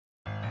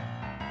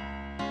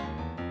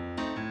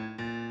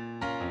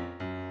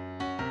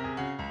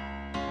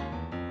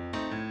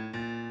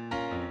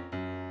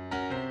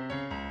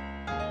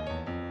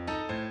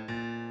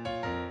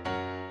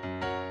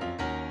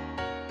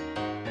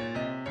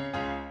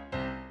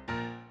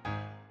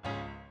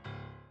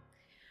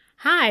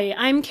Hi,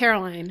 I'm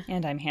Caroline.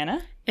 And I'm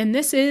Hannah. And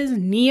this is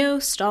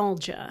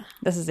Neostalgia.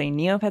 This is a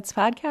Neopets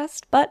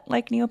podcast, but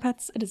like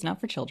Neopets, it is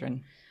not for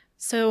children.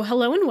 So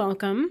hello and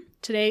welcome.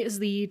 Today is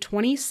the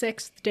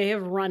 26th day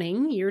of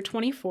running, year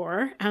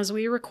 24, as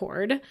we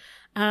record.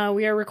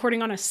 We are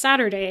recording on a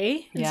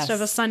Saturday instead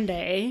of a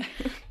Sunday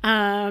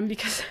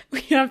because we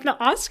have the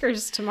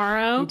Oscars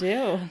tomorrow. We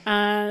do.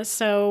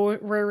 So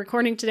we're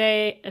recording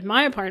today at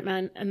my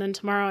apartment, and then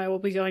tomorrow I will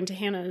be going to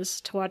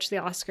Hannah's to watch the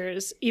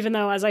Oscars, even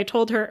though, as I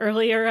told her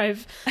earlier,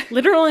 I've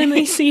literally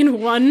only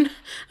seen one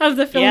of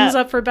the films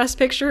up for Best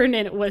Picture, and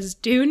it was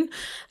Dune.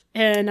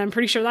 And I'm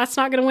pretty sure that's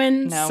not going to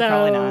win. No, so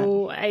probably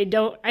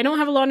not. I don't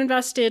have a lot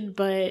invested,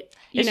 but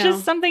it's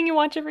just something you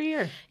watch every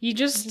year. You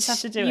just have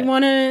to do you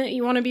want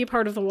to be a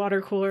part of the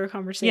water cooler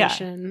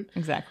conversation. Yeah,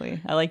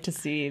 exactly. I like to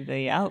see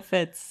the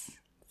outfits,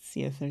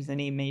 see if there's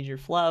any major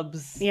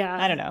flubs.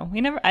 Yeah. I don't know.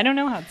 I don't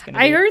know how it's going to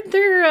be. I heard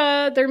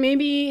there may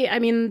be,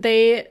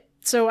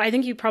 so I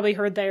think you probably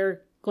heard they're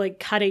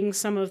like cutting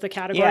some of the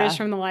categories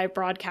from the live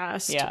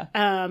broadcast. Yeah.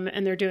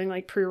 And they're doing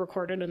like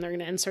pre-recorded and they're going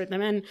to insert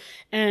them in.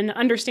 And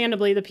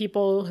understandably, the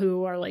people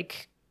who are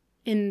like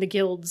in the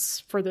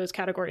guilds for those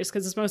categories,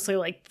 because it's mostly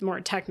like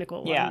more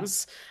technical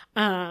ones,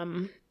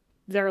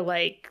 they're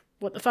like,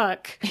 what the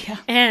fuck? Yeah.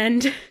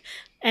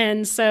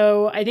 And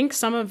so I think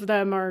some of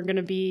them are going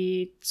to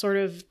be sort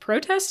of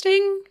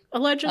protesting,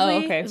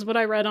 allegedly, is what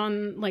I read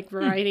on like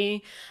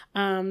Variety,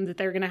 that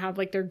they're going to have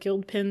like their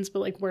guild pins, but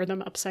like wear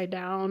them upside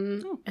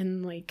down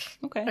and like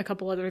a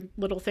couple other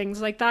little things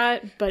like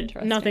that,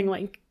 but nothing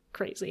like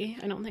crazy,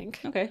 I don't think.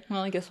 Okay.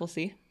 Well, I guess we'll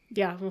see.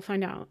 Yeah, we'll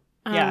find out.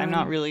 Yeah, I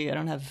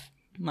don't have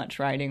much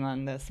writing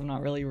on this. I'm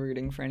not really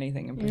rooting for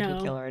anything in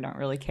particular. No. I don't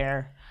really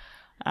care.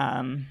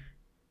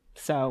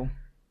 So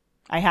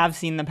I have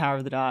seen The Power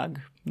of the Dog,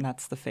 and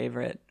that's the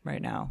favorite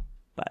right now.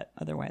 But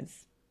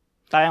otherwise,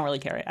 I don't really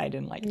care. I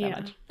didn't like it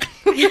that much.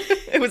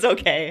 It was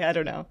okay. I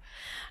don't know.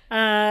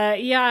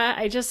 There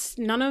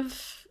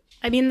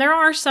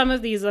are some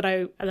of these that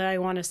I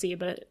want to see,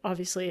 but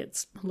obviously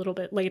it's a little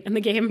bit late in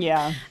the game.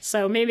 Yeah.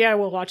 So maybe I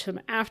will watch them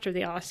after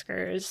the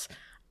Oscars.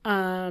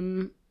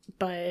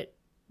 But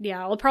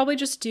yeah, I'll probably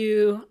just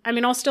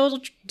I'll still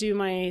do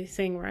my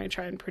thing where I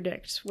try and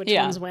predict which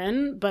ones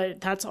win, but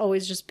that's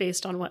always just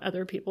based on what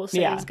other people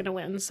say is going to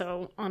win.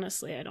 So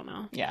honestly, I don't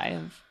know. Yeah, I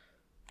have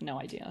no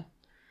idea.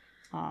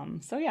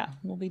 So yeah,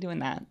 we'll be doing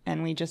that.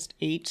 And we just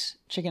ate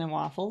chicken and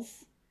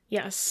waffles.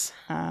 Yes.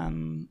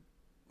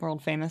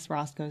 World famous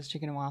Roscoe's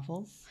Chicken and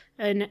Waffles.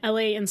 An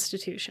LA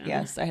institution.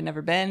 Yes, I had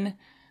never been.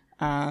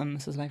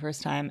 This was my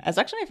first time. It was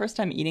actually my first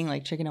time eating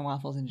like chicken and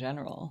waffles in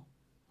general,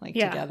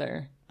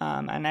 together.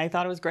 And I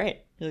thought it was great.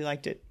 Really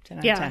liked it. 10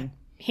 out of 10.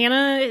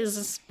 Hannah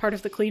is part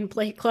of the Clean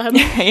Plate Club.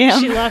 I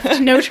am. She left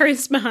no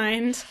trace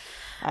behind.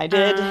 I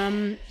did.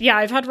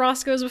 I've had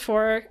Roscoe's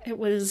before. It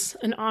was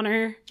an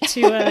honor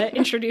to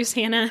introduce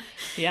Hannah.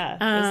 Yeah,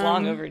 it was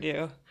long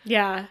overdue.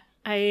 Yeah,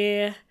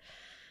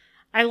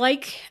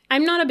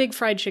 I'm not a big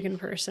fried chicken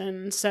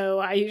person, so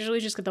I usually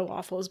just get the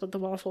waffles, but the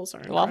waffles are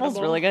incredible. The waffle's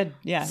really good.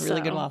 Yeah,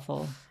 really good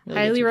waffle. Really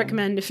highly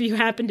recommend if you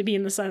happen to be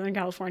in the Southern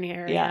California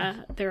area. Yeah.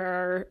 There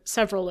are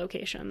several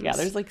locations. Yeah,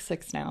 there's like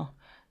 6 now.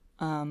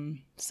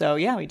 So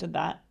yeah, we did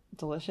that.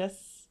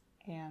 Delicious.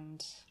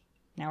 And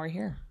now we're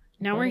here.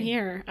 We're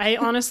here. I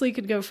honestly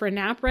could go for a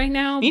nap right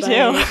now. Me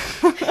too.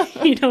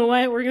 You know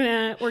what? We're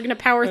gonna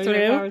power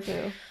through.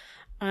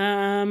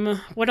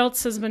 What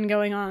else has been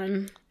going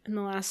on in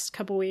the last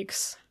couple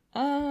weeks?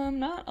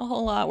 Not a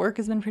whole lot. Work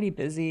has been pretty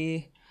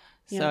busy.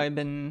 So I've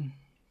been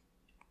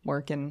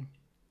working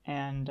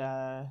and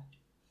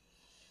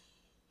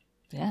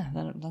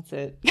that's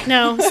it.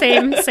 No,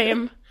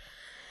 same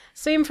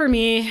for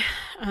me.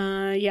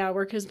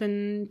 Work has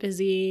been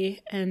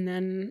busy, and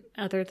then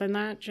other than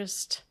that,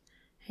 just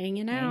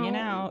hanging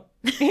out.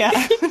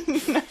 Yeah.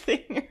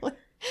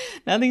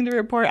 Nothing to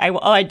report. I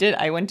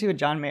went to a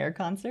John Mayer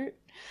concert.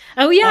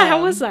 Oh yeah,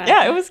 how was that?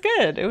 Yeah, it was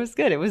good. It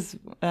was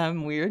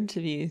weird to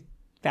be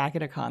back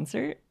at a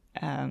concert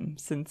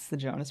since the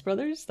Jonas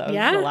Brothers. That was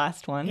the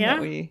last one that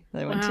I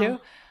went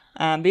to.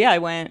 But yeah, I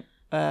went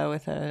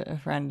with a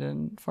friend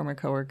and former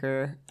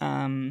coworker,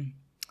 and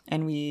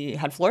we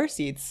had floor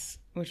seats,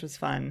 which was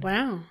fun.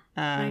 Wow,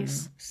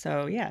 nice.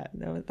 So yeah,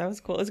 that was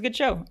cool. It was a good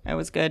show. It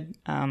was good.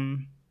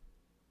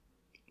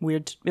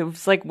 Weird. It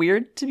was like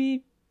weird to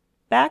be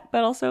back,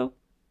 but also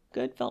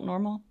good. Felt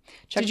normal.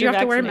 Did you have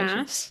to wear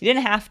masks? You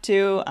didn't have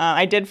to.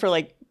 I did for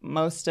like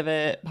most of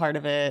it, part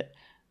of it.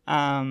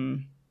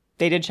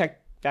 They did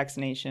check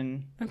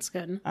vaccination. That's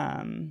good.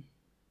 And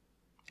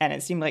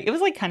it seemed like it was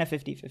like kind of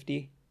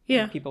 50-50.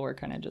 Yeah. Like people were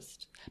kind of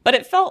but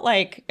it felt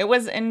like it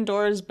was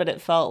indoors, but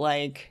it felt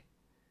like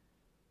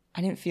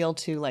I didn't feel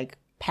too like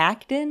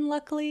packed in,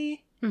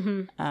 luckily.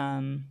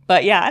 Mm-hmm.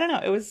 But yeah, I don't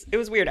know. It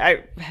was weird.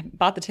 I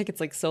bought the tickets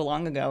like so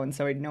long ago, and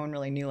so no one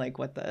really knew like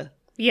what the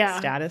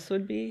status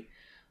would be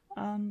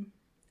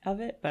of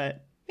it.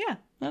 But yeah,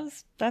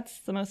 that's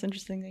the most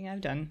interesting thing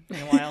I've done in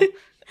a while.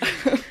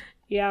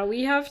 Yeah,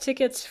 we have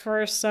tickets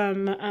for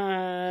some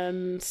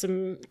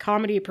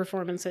comedy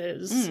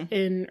performances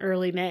in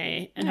early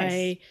May, and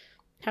nice.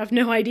 have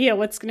no idea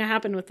what's going to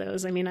happen with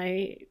those. I mean,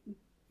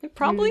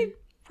 probably.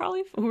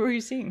 Who are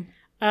you seeing?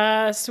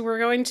 So we're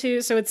going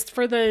to, so it's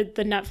for the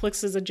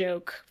Netflix is a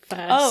Joke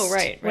Fest. Oh,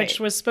 right. Which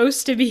was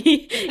supposed to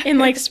be in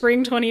like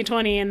spring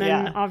 2020. And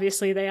then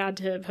obviously they had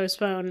to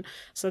postpone.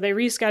 So they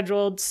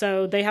rescheduled.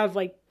 So they have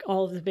like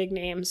all of the big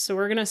names. So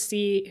we're going to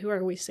see, who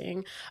are we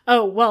seeing?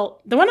 Oh,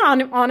 well, the one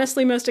I'm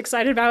honestly most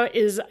excited about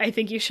is I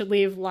Think You Should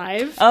Leave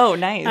Live. Oh,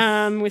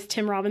 nice. With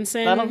Tim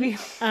Robinson. That'll be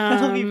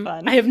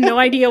fun. I have no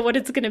idea what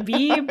it's going to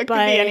be, It but could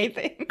be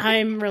anything.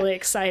 I'm really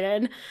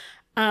excited.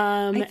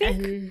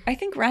 I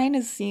think Ryan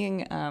is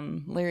seeing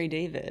Larry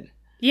David.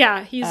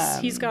 Yeah,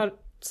 he's got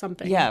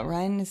something. Yeah,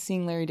 Ryan is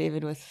seeing Larry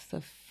David with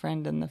a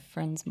friend and the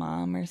friend's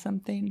mom or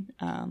something.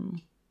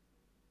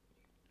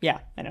 Yeah,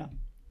 I know.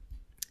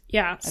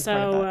 Yeah,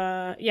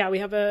 so we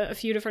have a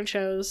few different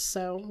shows,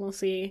 so we'll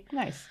see.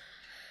 Nice.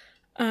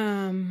 But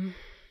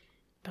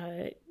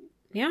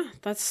yeah,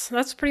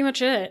 that's pretty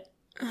much it.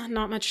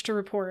 Not much to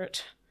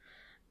report.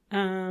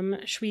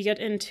 Should we get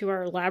into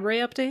our Labre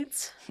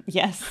updates?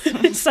 Yes.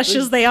 Such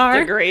as they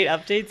are. The great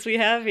updates we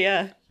have,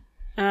 yeah.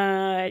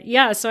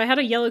 So I had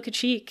a yellow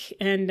Kachik,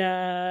 and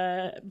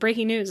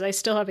breaking news, I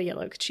still have a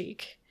yellow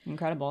Kachik.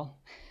 Incredible.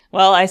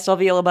 Well, I still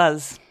have a yellow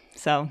Buzz,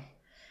 so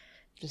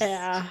just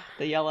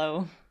the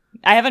yellow.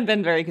 I haven't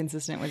been very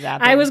consistent with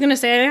that. I was going to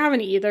say I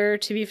haven't either,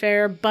 to be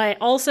fair, but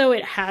also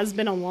it has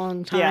been a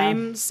long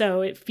time,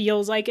 so it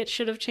feels like it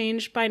should have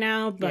changed by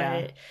now,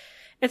 but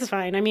it's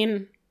fine. I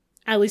mean,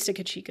 at least a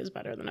Kachik is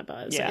better than a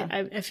Buzz. Yeah.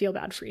 I feel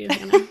bad for you,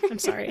 Hannah. I'm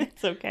sorry.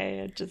 It's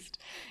okay. I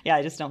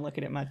just don't look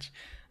at it much.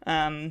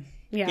 I've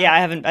been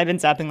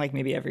zapping like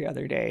maybe every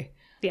other day.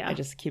 Yeah. I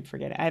just keep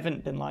forgetting. I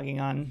haven't been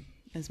logging on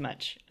as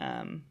much.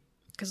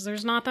 Because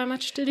there's not that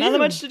much to do. Not that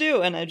much to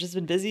do, and I've just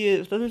been busy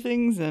with other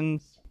things,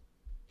 and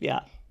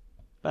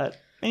but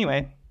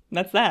anyway,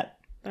 that's that.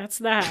 That's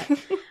that.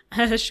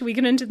 Should we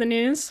get into the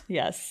news?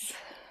 Yes.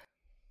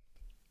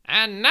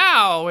 And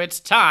now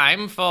it's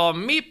time for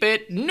Meep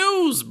It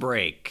News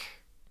Break.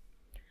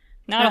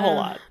 Not a whole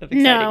lot of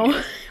exciting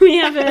news.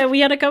 we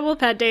had a couple of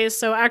pet days.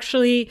 So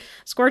actually,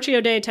 Scorchio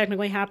Day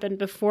technically happened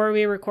before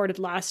we recorded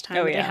last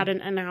time. They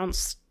hadn't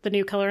announced the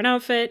new color and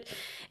outfit.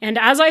 And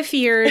as I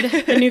feared,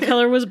 the new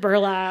color was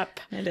burlap.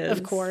 It is.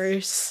 Of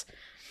course.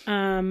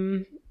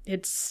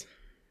 It's,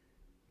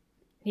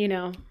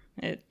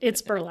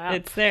 it's burlap.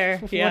 It's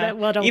there. Yeah.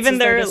 What else Even is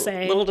their there to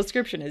say? Little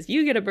description is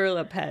you get a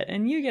burlap pet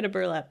and you get a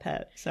burlap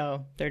pet.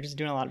 So they're just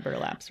doing a lot of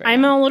burlaps right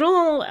I'm now. a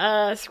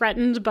little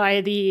threatened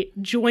by the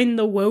join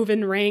the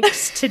woven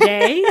ranks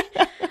today.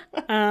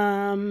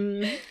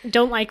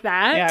 Don't like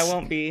that. Yeah, I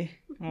won't be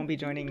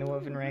joining the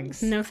woven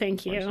ranks. No,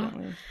 thank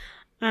you.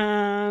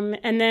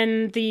 And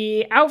then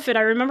the outfit,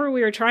 I remember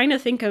we were trying to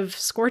think of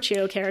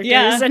Scorchio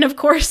characters, and of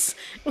course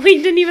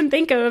we didn't even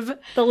think of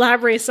the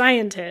Labre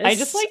scientist. I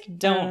just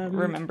don't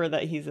remember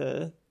that he's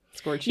a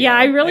Scorchio. Yeah,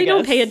 I really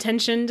don't pay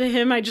attention to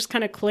him. I just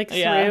kind of click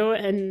through,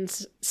 and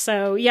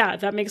so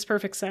that makes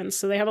perfect sense.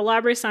 So they have a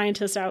Labre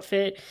scientist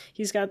outfit.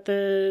 He's got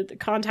the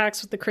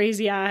contacts with the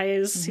crazy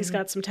eyes. Mm-hmm. He's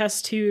got some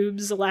test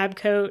tubes, a lab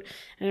coat,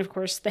 and of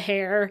course the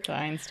hair. The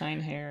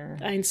Einstein hair.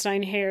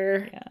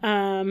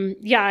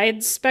 Yeah. I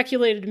had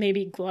speculated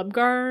maybe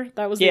Glubgar.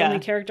 That was the only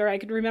character I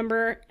could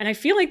remember, and I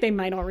feel like they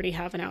might already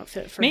have an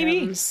outfit for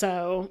him.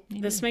 So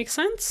this makes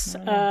sense.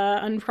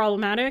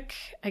 Unproblematic,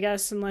 I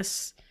guess,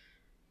 unless.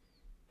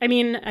 I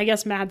mean, I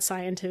guess mad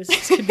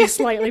scientists could be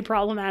slightly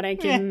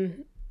problematic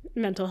in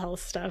mental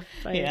health stuff,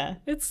 but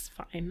it's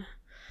fine.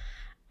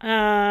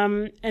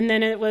 And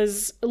then it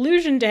was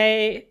Illusion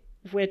Day,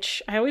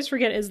 which I always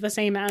forget is the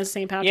same as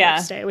St.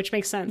 Patrick's Day, which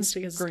makes sense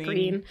because it's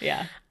green.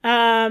 Yeah.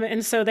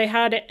 And so they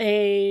had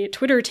a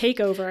Twitter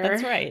takeover.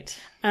 That's right.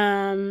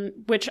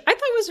 Which I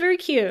thought was very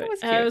cute.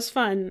 It was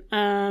fun.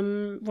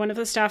 One of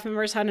the staff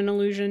members had an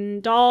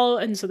Illusion doll,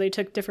 and so they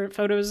took different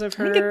photos of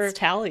her. I think it's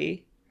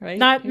Tally. Right?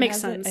 That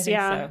makes sense,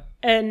 so.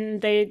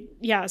 And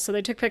so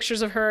they took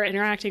pictures of her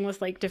interacting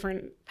with like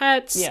different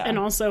pets and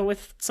also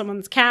with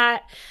someone's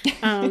cat.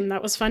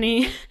 That was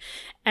funny.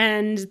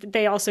 And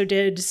they also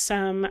did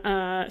some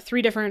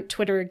 3 different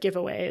Twitter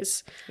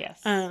giveaways.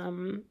 Yes.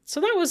 So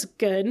that was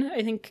good.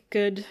 I think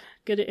good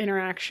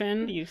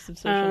interaction. The use of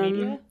social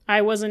media.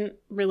 I wasn't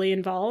really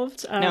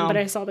involved, but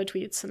I saw the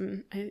tweets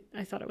and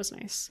I thought it was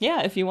nice.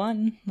 Yeah, if you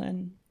won,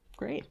 then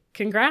great.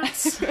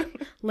 Congrats.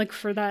 Look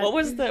for that. What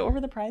were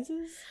the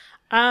prizes?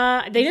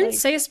 They didn't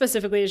say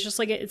specifically. It's just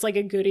like it's like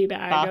a goodie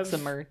bag box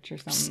of merch or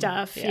something.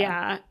 Stuff.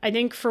 Yeah. I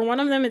think for one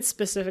of them it's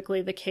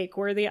specifically the cake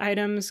worthy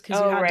items because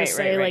you have to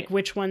say like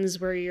which ones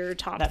were your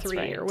top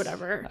 3 or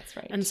whatever. That's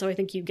right. And so I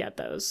think you get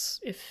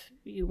those if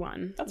you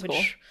won. That's which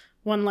cool.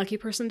 One lucky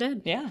person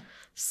did. Yeah.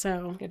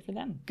 So good for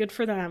them. Good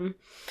for them.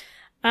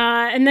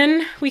 And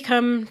then we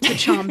come to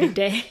Chomby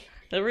Day.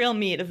 The real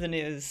meat of the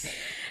news.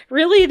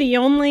 Really, the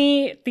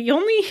only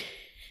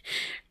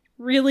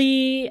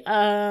really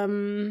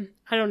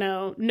I don't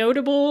know,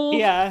 notable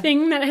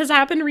thing that has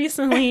happened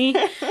recently.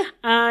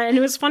 And it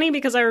was funny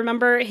because I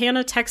remember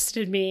Hannah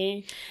texted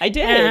me. I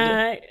did.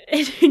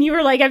 And you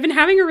were like, I've been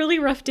having a really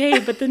rough day,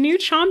 but the new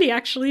Chombi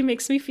actually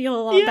makes me feel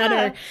a lot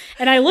better.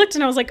 And I looked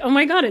and I was like, oh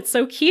my God, it's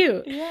so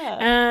cute.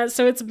 Yeah.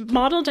 So it's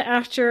modeled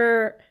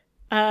after,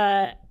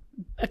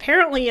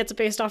 apparently it's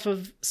based off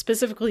of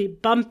specifically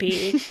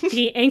Bumpy,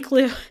 the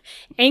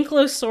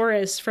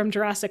Ankylosaurus from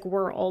Jurassic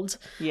World.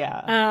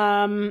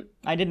 Yeah.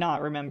 I did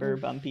not remember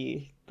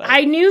Bumpy. But...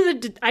 I knew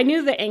the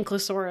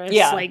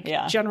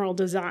Ankylosaurus, general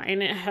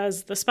design. It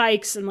has the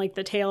spikes and like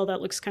the tail that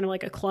looks kind of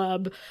like a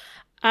club.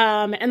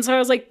 And so I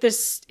was like,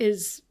 this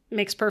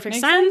makes perfect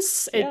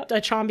sense. A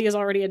Chombi is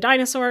already a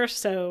dinosaur,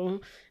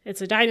 so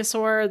it's a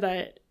dinosaur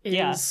that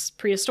is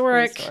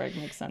prehistoric. Prehistoric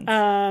makes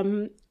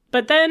sense.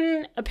 But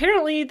then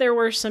apparently there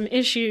were some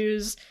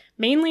issues,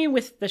 mainly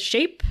with the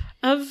shape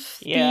of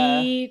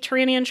the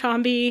Tyrannian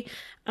Chombi,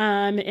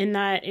 in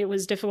that it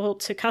was difficult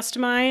to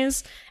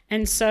customize.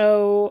 And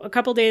so a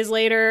couple days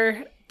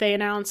later, they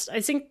announced,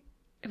 I think,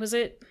 I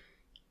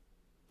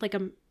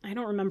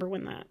don't remember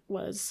when that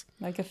was.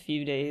 Like a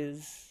few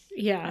days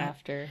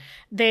after.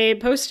 They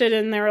posted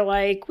and they were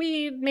like,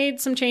 we made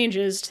some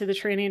changes to the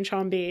Tyrannian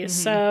Chombi. Mm-hmm.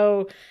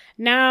 So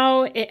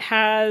now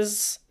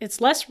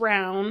it's less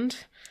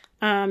round.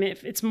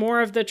 It's more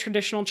of the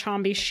traditional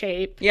Chombi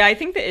shape. Yeah, I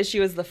think the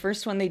issue is the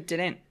first one, they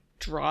didn't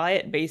draw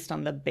it based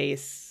on the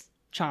base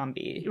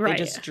Chombi. Right.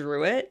 They just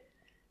drew it.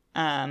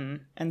 And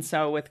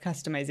so with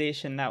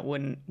customization, that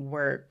wouldn't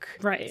work.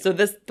 Right. So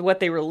what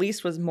they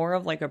released was more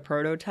of like a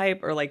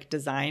prototype or like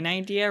design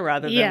idea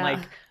rather than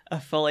like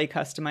a fully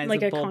customizable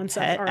like a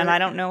concept pet. art. And I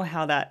don't know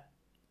how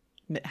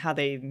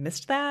they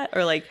missed that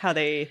or like how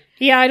they...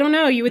 Yeah, I don't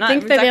know. You would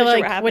think that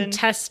they would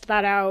test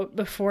that out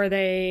before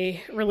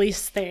they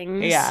release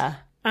things. Yeah.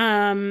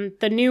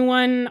 The new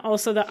one,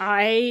 also the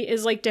eye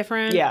is like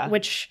different. Yeah.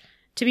 Which,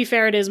 to be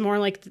fair, it is more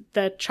like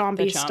the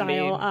Chombi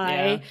style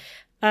eye. Yeah.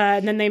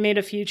 And then they made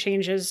a few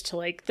changes to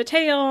like the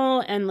tail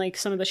and like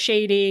some of the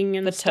shading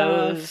and the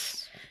stuff.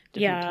 Toes.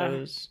 Different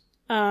toes.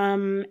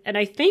 And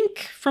I think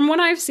from what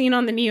I've seen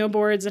on the Neo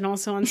boards and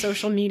also on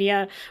social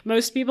media,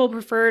 most people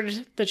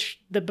preferred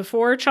the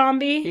before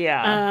Chombi.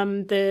 Yeah.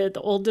 The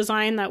old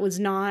design that was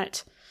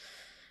not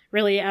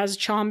really as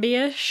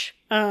Chombi-ish.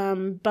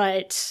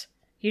 But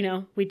you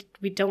know,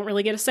 we don't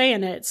really get a say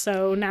in it,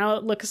 so now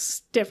it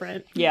looks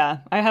different. Yeah,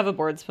 I have a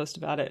boards post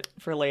about it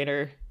for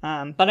later.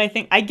 But I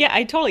think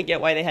I totally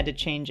get why they had to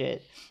change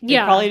it. They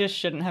probably just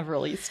shouldn't have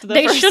released the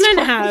They first shouldn't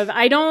one. have.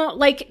 I don't,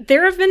 like,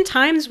 there have been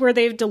times where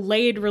they've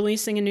delayed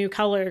releasing a new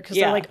color because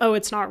they're like, oh,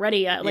 it's not ready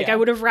yet. Like, I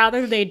would have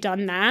rather they'd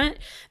done that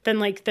than,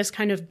 like, this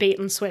kind of bait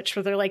and switch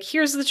where they're like,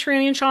 here's the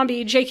Tyrannian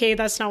Chombi, JK,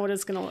 that's not what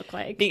it's going to look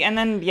like. And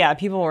then,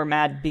 people were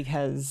mad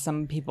because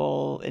some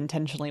people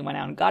intentionally went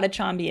out and got a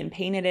Chombi and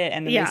painted it,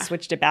 and then they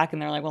switched it back,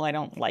 and they're like, well, I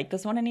don't like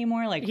this one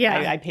anymore. Like,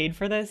 I paid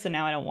for this, and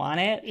now I don't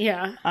want it.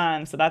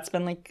 Yeah. So that's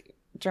been, like,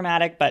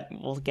 dramatic, but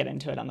we'll get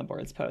into it on the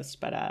boards post.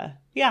 But, a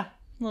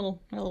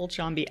little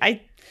Chombi.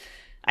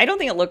 I don't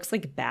think it looks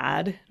like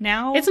bad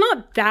now. It's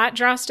not that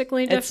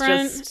drastically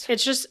different.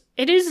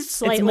 It is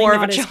slightly it's more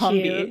not of a as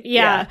Chombi. Cute.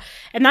 Yeah.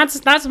 And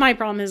that's my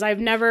problem is I've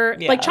never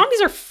like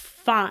Chombis are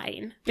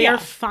fine. They are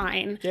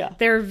fine. Yeah.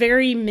 They're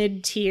very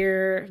mid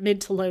to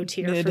low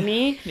tier for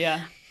me.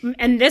 Yeah.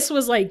 And this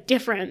was like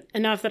different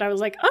enough that I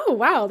was like, oh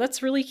wow,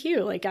 that's really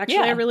cute. Like actually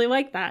I really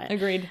like that.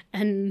 Agreed.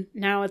 And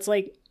now it's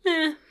like,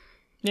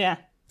 yeah.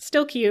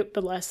 Still cute,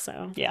 but less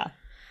so. Yeah.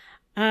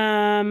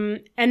 And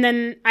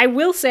then I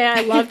will say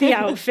I love the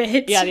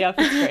outfit. Yeah, the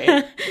outfit's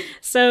great.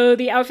 So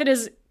the outfit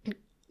is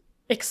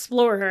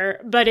Explorer,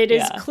 but it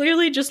is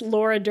clearly just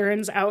Laura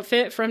Dern's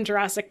outfit from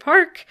Jurassic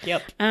Park.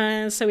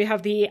 Yep. So we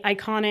have the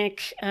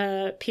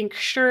iconic pink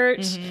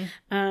shirt,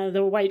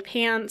 the white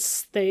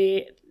pants,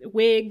 the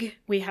wig.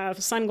 We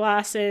have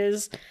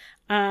sunglasses.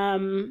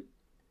 Again,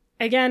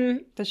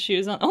 the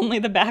shoes on only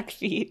the back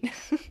feet.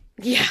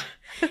 Yeah,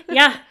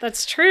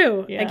 that's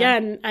true. Yeah.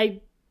 Again,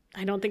 I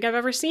don't think I've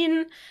ever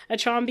seen a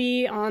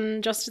Chombi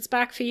on just its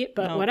back feet,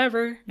 but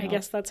whatever. No. I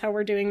guess that's how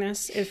we're doing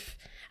this.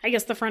 I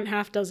guess the front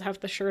half does have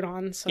the shirt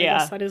on, so I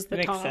guess that is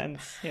the top. Makes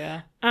sense.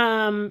 Yeah.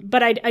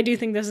 But I do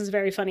think this is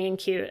very funny and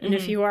cute. And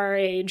if you are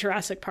a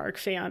Jurassic Park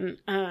fan,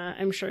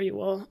 I'm sure you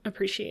will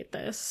appreciate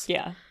this.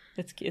 Yeah,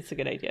 it's a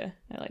good idea.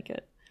 I like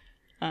it.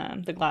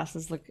 The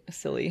glasses look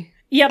silly.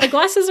 Yeah, the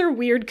glasses are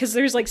weird because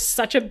there's like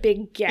such a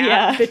big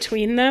gap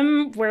between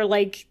them where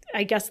like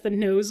I guess the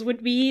nose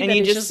would be. And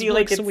you just see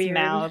like its weird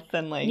mouth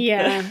and like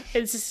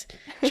it's just,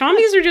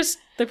 Chombis are just,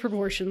 the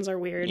proportions are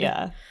weird.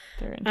 Yeah,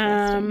 they're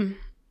interesting.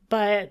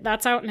 But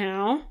that's out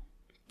now.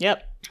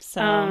 Yep.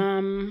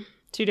 So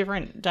 2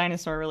 different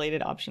dinosaur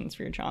related options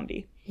for your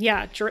Chombi.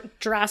 Yeah,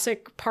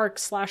 Jurassic Park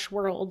 /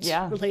 World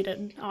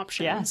related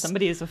options. Yeah,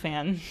 somebody is a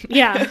fan.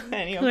 Yeah,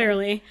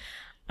 clearly.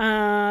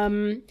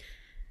 Then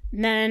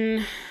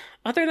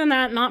other than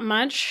that, not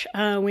much.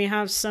 We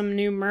have some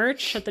new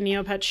merch at the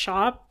Neopet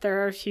shop.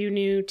 There are a few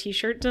new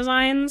t-shirt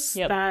designs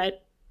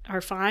that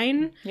are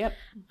fine. Yep.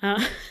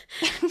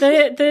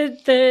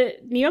 The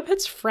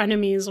Neopets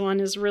Frenemies one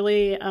is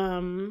really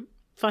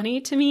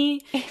funny to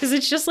me because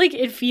it's just like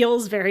it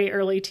feels very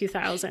early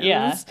 2000s.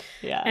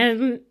 Yeah.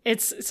 And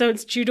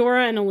it's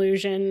Eudora and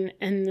Illusion,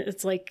 and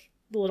it's like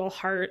the little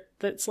heart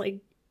that's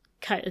like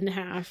cut in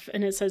half,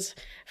 and it says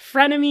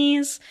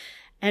Frenemies,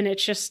 and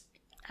it's just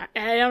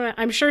I don't know.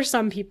 I'm sure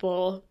some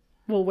people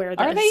will wear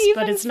this,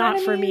 but it's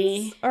not for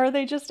me. Or are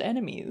they just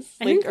enemies?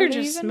 I think they're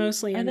just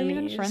mostly enemies.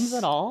 Are they even friends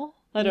at all?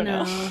 I don't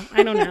know.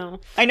 I don't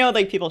know. I know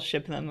like people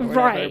ship them or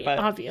whatever, right, but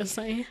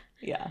obviously.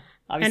 Yeah.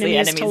 Obviously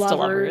enemies to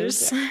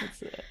lovers. Yeah,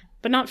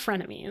 but not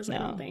frenemies, no. I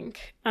don't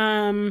think.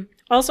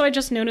 Also, I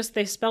just noticed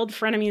they spelled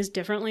frenemies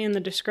differently in the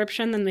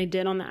description than they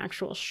did on the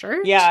actual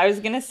shirt. Yeah, I was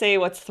going to say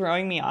what's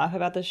throwing me off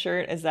about the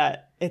shirt is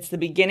that it's the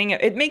beginning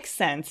of... It makes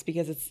sense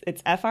because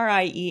it's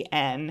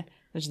F-R-I-E-N,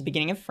 which is the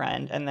beginning of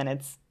friend, and then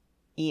it's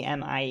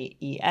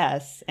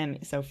E-M-I-E-S, and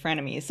so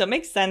frenemies. So it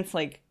makes sense,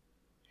 like...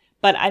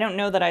 But I don't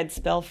know that I'd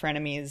spell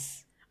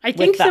frenemies. I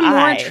think the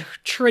more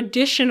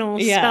traditional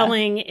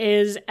spelling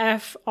is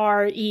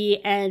Frenemies,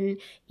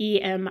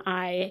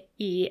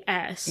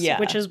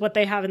 which is what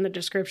they have in the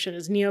description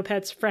is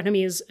Neopets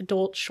Frenemies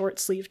adult short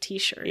sleeve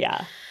t-shirt.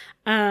 Yeah.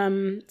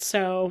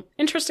 So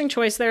interesting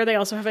choice there. They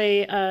also have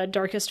a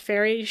Darkest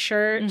Fairy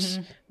shirt,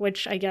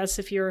 which I guess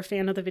if you're a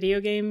fan of the video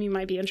game, you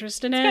might be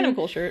interested in. It's kind of a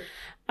cool shirt.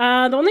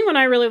 The only one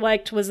I really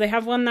liked was they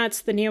have one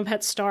that's the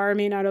Neopet star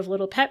made out of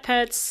little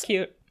pets.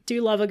 Cute.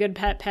 Do love a good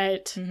pet.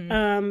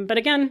 But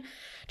again,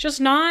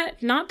 just not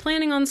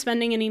planning on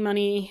spending any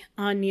money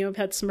on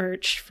Neopets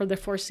merch for the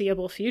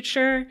foreseeable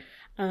future.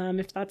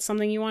 If that's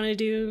something you want to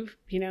do,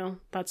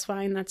 that's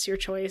fine. That's your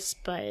choice.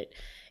 But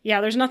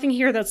yeah, there's nothing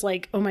here that's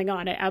like, oh my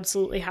God, I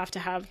absolutely have to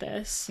have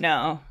this.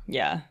 No.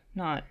 Yeah.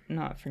 Not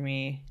for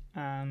me.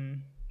 Yeah,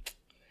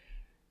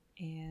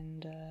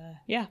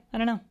 I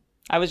don't know.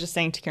 I was just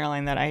saying to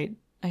Caroline that I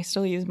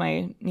still use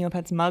my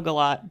Neopets mug a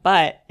lot,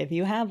 but if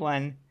you have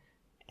one,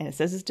 and it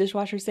says it's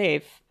dishwasher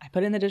safe, I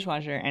put it in the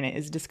dishwasher and it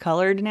is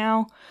discolored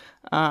now.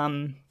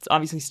 It's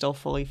obviously still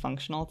fully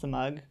functional. It's a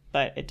mug,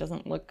 but it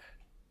doesn't look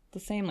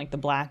the same. Like the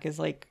black is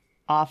like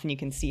off and you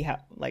can see how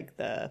like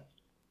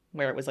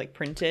where it was like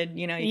printed,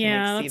 you can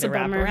like see the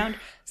wraparound.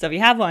 So if you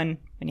have one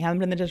and you haven't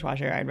put it in the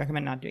dishwasher, I'd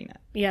recommend not doing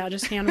that. Yeah,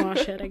 just hand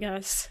wash it, I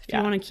guess. If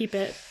you want to keep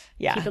it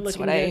that's looking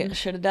what good. I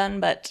should have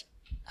done, but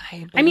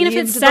I mean, if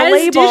it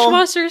says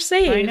dishwasher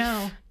safe, I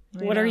know.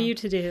 What are you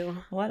to do?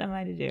 What am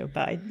I to do?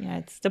 But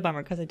it's a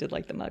bummer because I did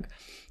like the mug.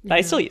 But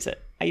I still use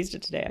it. I used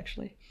it today,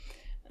 actually.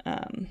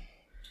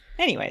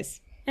 Anyways,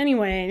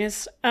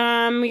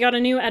 we got a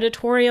new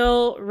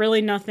editorial.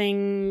 Really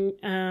nothing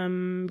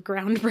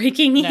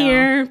groundbreaking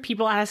here.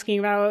 People asking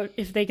about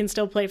if they can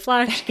still play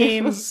Flash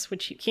games,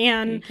 which you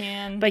can.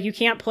 But you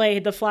can't play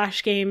the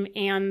Flash game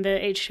and the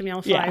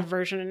HTML5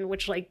 version,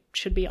 which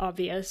should be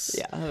obvious.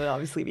 Yeah, it would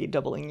obviously be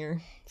doubling your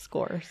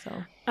score. So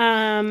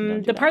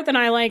the part that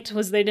I liked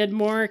was they did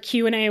more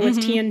Q&A with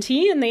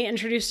TNT, and they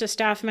introduced a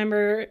staff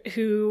member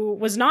who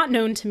was not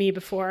known to me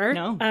before,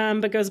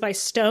 but goes by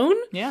Stone.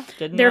 Yeah,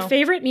 didn't Their know.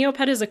 favorite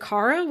Neopet is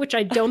Akara, which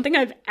I don't think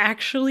I've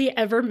actually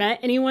ever met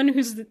anyone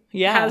who's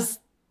has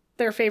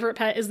their favorite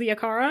pet is the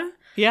Akara.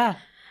 Yeah.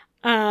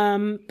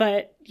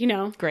 But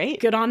great,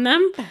 good on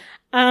them.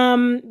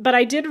 But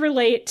I did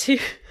relate to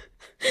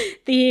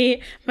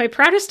my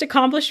proudest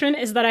accomplishment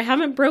is that I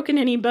haven't broken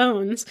any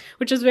bones,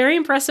 which is very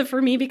impressive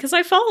for me because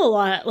I fall a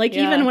lot.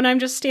 Even when I'm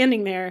just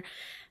standing there,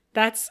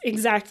 that's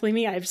exactly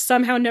me. I've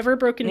somehow never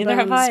broken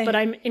bones, but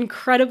I'm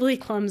incredibly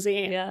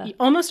clumsy. Yeah. You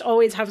almost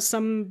always have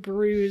some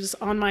bruise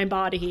on my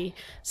body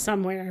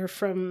somewhere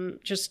from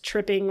just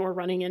tripping or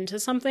running into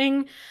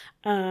something.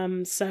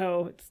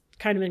 So it's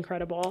kind of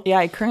incredible. Yeah,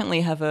 I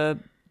currently have a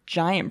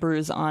giant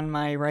bruise on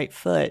my right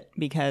foot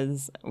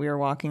because we were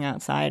walking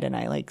outside and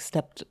I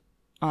stepped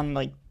on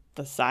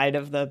the side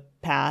of the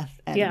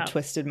path and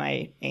twisted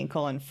my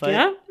ankle and foot.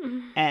 Yeah.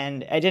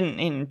 And I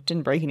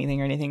didn't break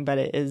anything or anything,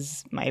 but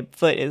my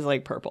foot is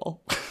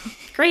purple.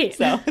 Great.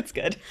 So it's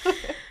good.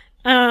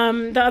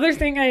 The other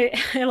thing I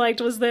liked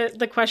was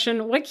the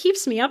question, what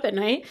keeps me up at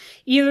night?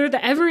 Either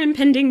the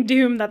ever-impending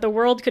doom that the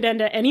world could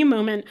end at any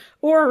moment,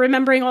 or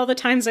remembering all the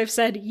times I've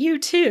said, you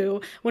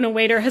too, when a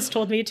waiter has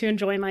told me to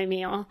enjoy my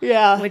meal.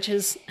 Yeah. Which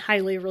is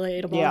highly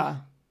relatable. Yeah.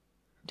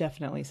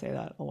 Definitely say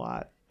that a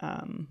lot.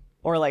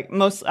 Or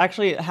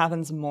it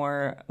happens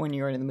more when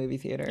you're in the movie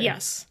theater.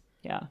 Yes.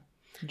 Yeah.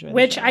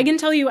 Which I can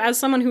tell you as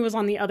someone who was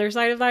on the other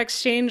side of that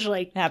exchange,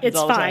 it's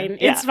fine.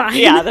 Yeah. It's fine.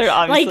 Yeah, they're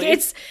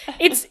obviously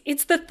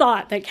it's the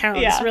thought that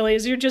counts, really,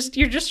 is you're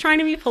just trying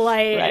to be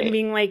polite and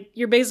being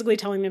you're basically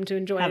telling them to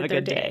enjoy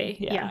their day.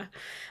 Yeah.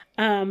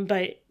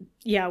 But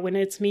when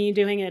it's me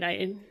doing it,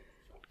 I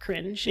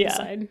cringe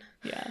inside.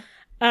 Yeah.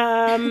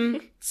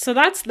 So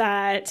that's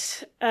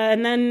that.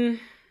 And then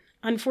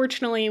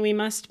unfortunately, we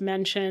must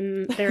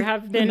mention there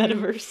have been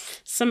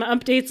metaverse. Some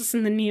updates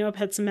in the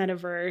Neopets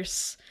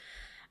metaverse.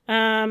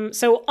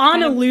 So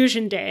on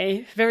Illusion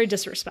Day, very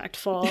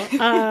disrespectful,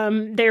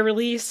 they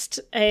released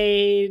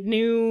a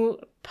new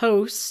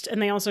post,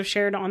 and they also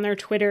shared on their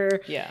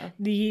Twitter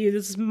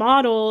these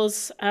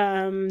models,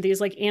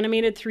 these like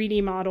animated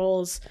 3D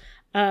models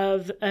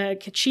of a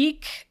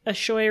Kashyyyk, a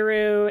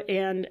Shoiru,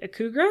 and a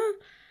Kugra.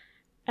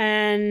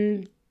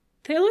 And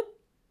they look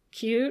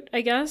cute,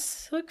 I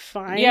guess. They look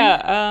fine.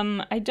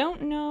 Yeah, I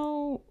don't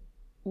know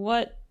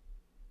what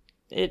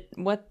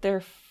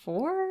they're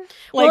for.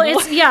 Like,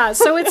 well,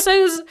 so it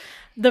says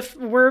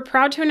we're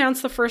proud to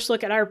announce the first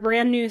look at our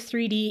brand new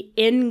 3D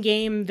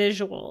in-game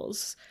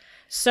visuals.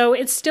 So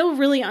it's still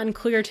really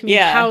unclear to me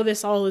how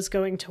this all is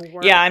going to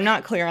work. Yeah, I'm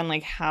not clear on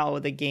like how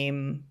the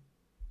game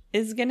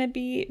is gonna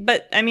be,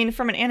 but I mean,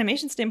 from an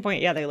animation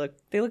standpoint, they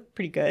look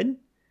pretty good.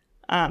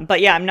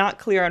 But yeah, I'm not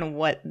clear on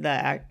what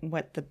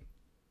the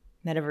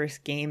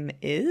metaverse game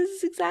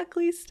is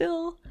exactly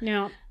still.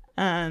 No.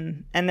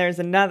 And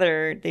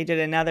they did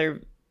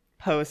another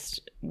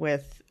post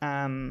with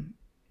a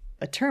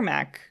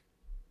Termac,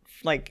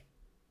 like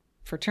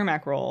for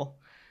Termac roll,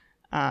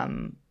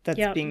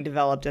 that's being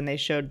developed, and they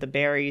showed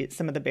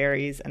some of the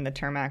berries and the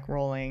Termac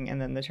rolling, and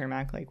then the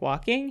Termac like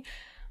walking.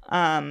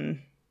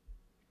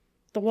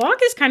 The walk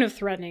is kind of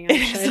threatening,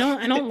 actually.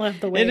 I don't love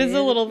the way it is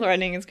a little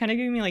threatening. It's kind of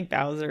giving me like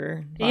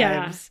Bowser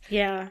vibes.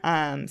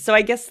 Yeah. So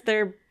I guess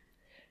they're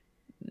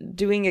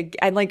doing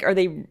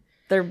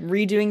they're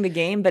redoing the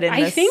game, but in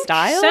this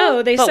style?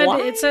 So they said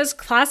it says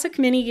classic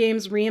mini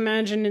games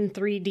reimagined in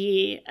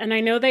 3D. And I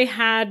know they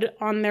had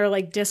on their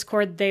like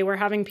Discord, they were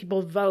having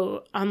people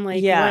vote on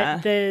like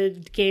what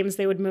the games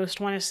they would most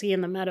want to see in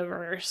the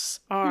metaverse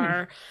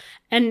are.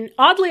 And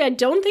oddly, I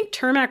don't think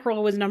Termac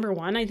Roll was number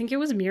one. I think it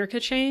was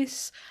Mirka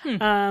Chase.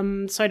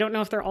 So I don't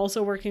know if they're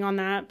also working on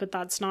that, but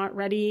that's not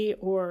ready,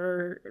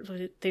 or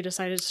they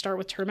decided to start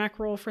with Termac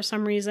Roll for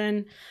some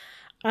reason.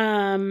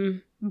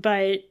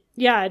 But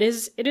yeah, it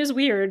is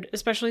weird,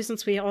 especially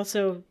since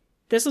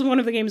this is one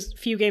of the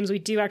few games we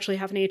do actually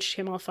have an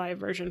HTML5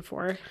 version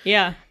for.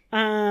 Yeah.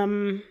 I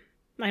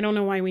don't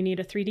know why we need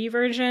a 3D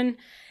version.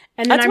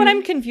 And that's what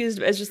I'm confused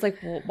about. It's just like,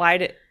 well,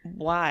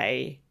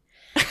 why?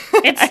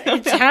 It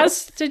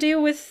has to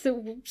do with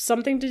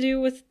something to do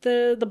with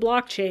the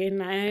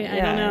blockchain. I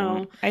don't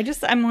know.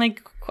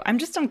 I'm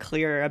just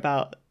unclear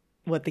about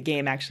what the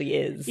game actually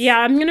is. Yeah,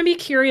 I'm gonna be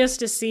curious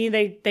to see.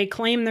 They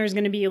claim there's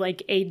gonna be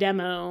like a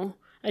game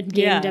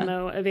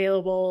demo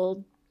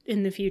available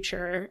in the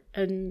future,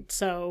 and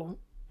so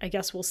I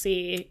guess we'll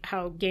see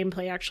how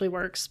gameplay actually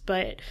works.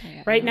 But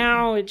right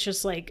now, it's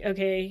just like,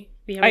 okay,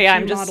 we have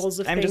a few models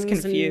of things. I'm just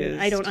confused.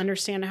 And I don't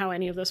understand how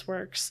any of this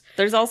works.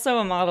 There's also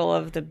a model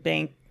of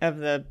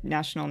the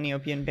National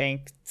Neopian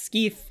Bank,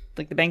 Skeeth,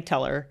 like the bank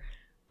teller.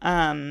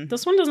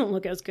 This one doesn't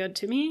look as good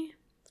to me,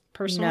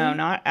 personally. No,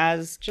 not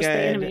as just good.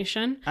 The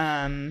animation.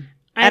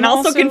 I'm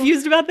also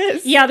confused about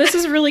this. Yeah, this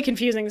is really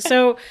confusing.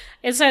 So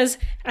it says,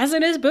 as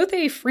it is both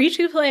a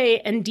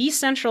free-to-play and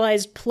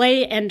decentralized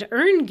play and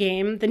earn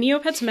game, the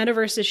Neopets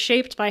metaverse is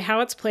shaped by how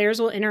its players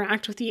will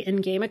interact with the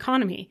in-game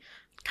economy.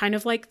 Kind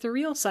of like the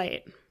real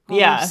site.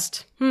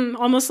 Almost. Yeah.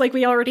 Almost like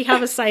we already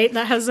have a site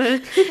that has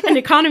an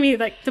economy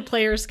that the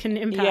players can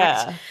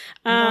impact.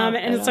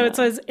 Yeah. So it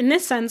says, in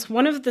this sense,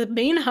 one of the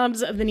main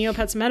hubs of the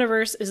Neopets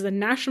metaverse is the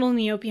National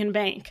Neopian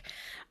Bank.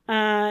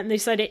 They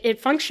said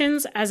it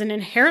functions as an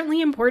inherently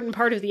important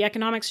part of the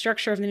economic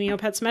structure of the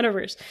Neopets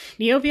metaverse.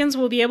 Neopians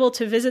will be able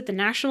to visit the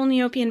National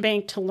Neopian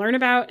Bank to learn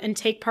about and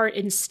take part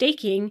in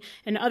staking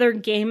and other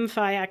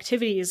GameFi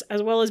activities,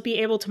 as well as be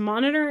able to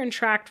monitor and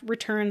track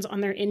returns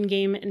on their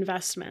in-game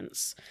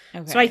investments.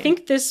 Okay. So I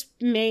think this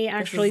may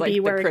actually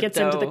be where it gets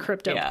into the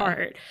crypto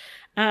part.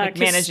 Like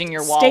managing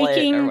your wallet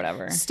or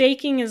whatever.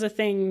 Staking is a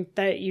thing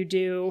that you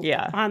do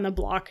on the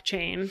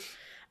blockchain,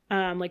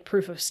 like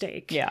proof of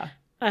stake. Yeah.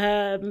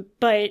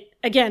 But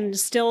again,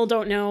 still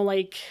don't know,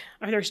 like,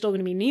 are there still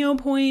going to be Neo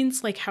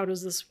points? Like, how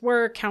does this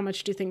work? How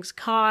much do things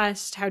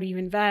cost? How do you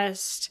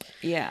invest?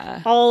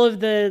 Yeah. All of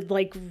the,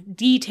 like,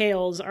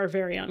 details are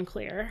very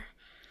unclear.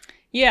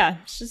 Yeah,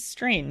 it's just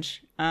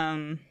strange.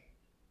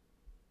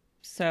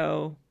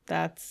 So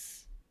that's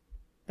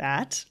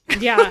that.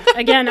 Yeah.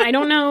 Again, I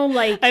don't know,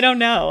 like... I don't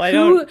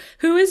know.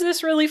 Who is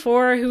this really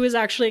for? Who is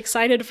actually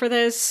excited for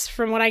this?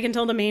 From what I can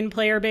tell, the main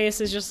player base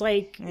is just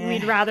like,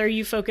 we'd rather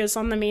you focus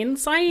on the main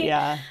site.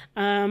 Yeah.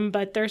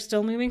 But they're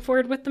still moving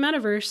forward with the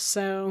metaverse,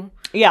 so...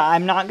 Yeah,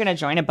 I'm not going to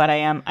join it, but I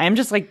am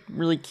just, like,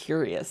 really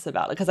curious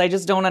about it, because I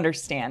just don't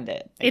understand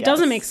it. It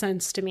doesn't make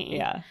sense to me.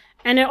 Yeah.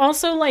 And it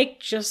also,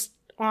 like, just,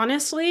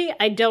 honestly,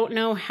 I don't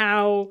know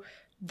how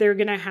they're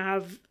going to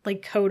have,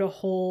 like, code a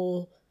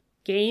whole...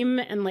 game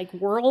and like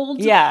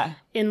world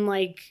in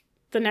like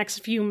the next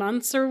few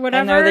months or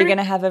whatever. And are they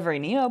gonna have every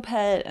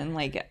Neopet, and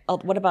like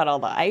what about all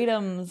the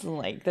items?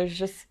 Like there's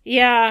just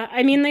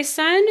I mean, they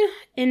said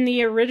in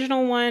the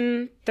original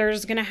one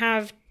there's gonna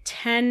have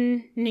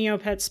 10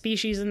 Neopet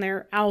species in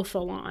their alpha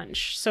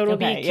launch, so it'll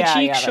be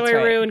Kashyyyk,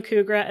 Shoiru, and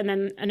Kugra, and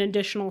then an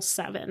additional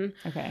 7.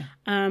 Okay.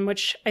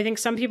 Which I think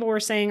some people were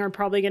saying are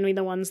probably going to be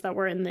the ones that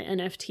were in the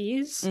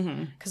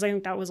NFTs, because I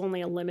think that was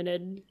only a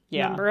limited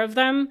number of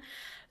them.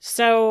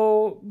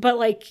 So, but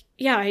like,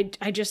 yeah,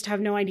 I just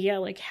have no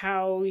idea like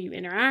how you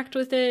interact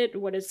with it,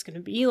 what it's going to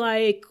be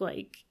like.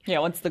 Yeah,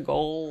 what's the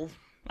goal?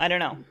 I don't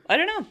know.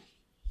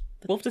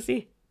 We'll have to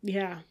see.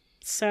 Yeah.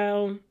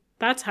 So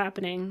that's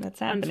happening.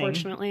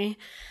 Unfortunately.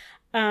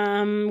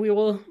 We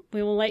will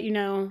let you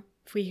know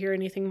if we hear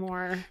anything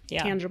more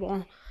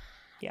tangible.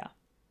 Yeah.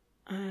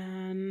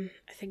 I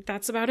think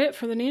that's about it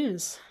for the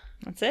news.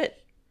 That's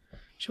it.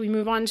 Should we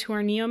move on to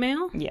our Neo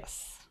Mail?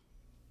 Yes.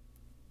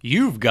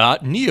 You've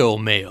got Neo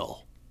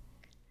Mail.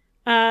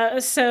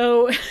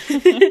 So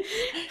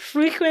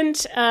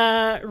frequent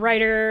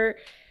writer,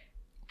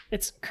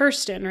 it's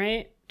Kirsten,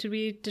 right? Did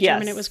we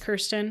determine it was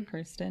Kirsten?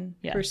 Kirsten,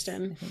 yes.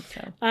 Kirsten. I think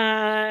so.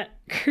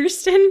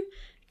 Kirsten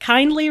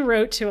kindly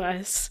wrote to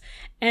us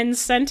and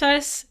sent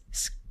us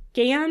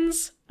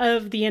scans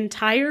of the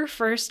entire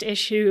first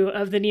issue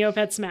of the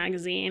Neopets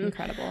magazine.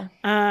 Incredible.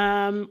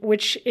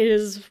 Which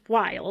is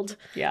wild.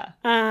 Yeah.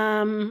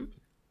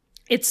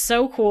 It's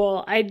so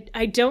cool.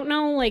 I don't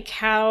know like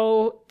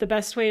how the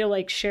best way to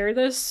like share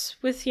this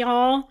with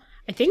y'all.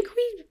 I think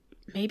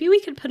maybe we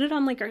could put it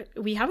on like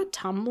we have a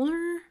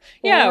Tumblr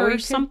or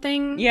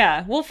something.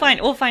 Yeah, we'll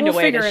find a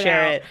way to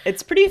share it.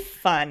 It's pretty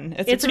fun.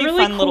 It's a pretty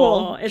really fun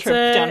little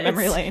trip down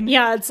memory lane.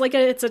 Yeah,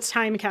 it's a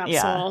time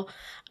capsule.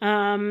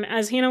 Yeah.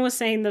 As Hannah was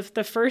saying, the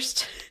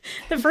first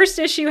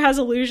issue has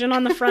Illusion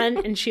on the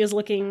front and she is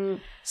looking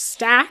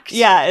stacked.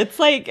 Yeah, it's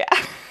like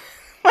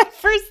my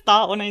first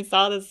thought when I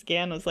saw this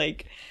scan was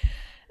like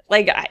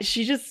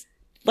she just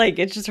like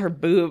it's just her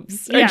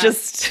boobs are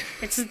just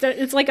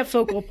it's like a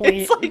focal point.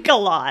 It's like a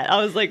lot.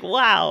 I was like,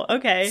 wow,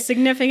 okay,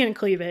 significant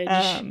cleavage.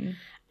 Yeah,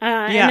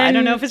 I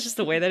don't know if it's just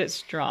the way that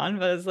it's drawn,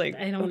 but it's like,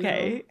 I don't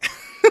know.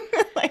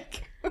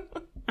 Like.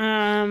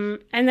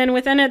 And then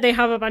within it, they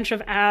have a bunch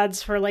of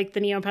ads for like the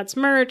Neopets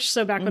merch.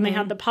 So back when they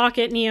had the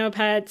pocket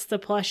Neopets, the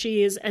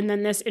plushies, and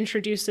then this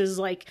introduces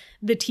like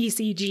the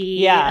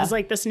TCG as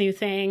like this new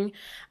thing.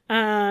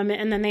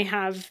 And then they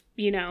have,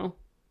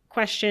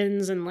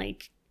 questions and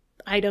like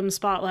item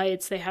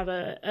spotlights. They have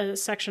a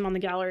section on the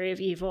Gallery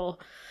of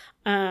Evil.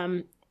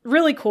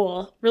 Really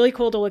cool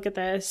to look at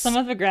this. Some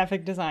of the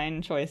graphic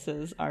design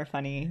choices are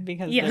funny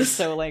because they're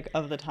so like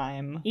of the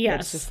time.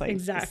 Yes, it's just like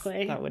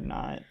exactly. That would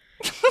not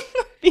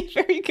be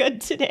very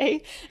good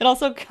today. It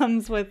also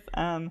comes with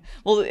I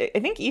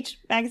think each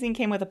magazine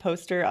came with a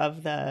poster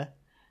of the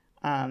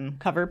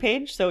cover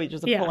page, so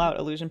just a pull out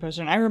Illusion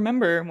poster. And I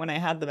remember when I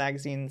had the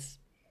magazines,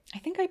 I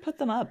think I put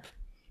them up,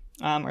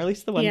 or at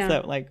least the ones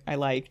that like I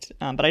liked,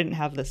 but I didn't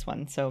have this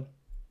one, so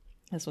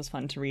this was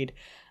fun to read.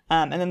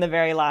 And then the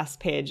very last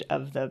page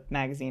of the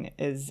magazine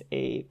is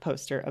a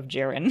poster of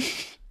Jaren.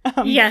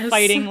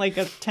 Fighting like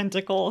a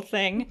tentacle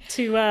thing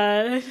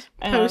to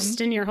post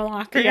in your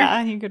locker.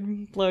 Yeah, you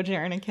could blow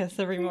Jaren a kiss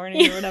every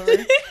morning or whatever.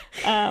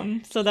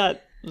 So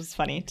that was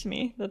funny to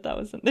me that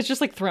was it's just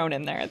like thrown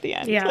in there at the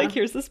end. Yeah. Like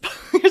here's this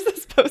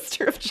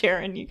poster of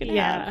Jaren you can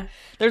have.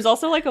 There's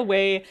also like a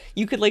way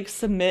you could like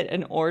submit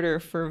an order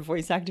for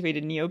voice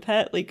activated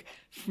Neopet like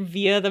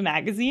via the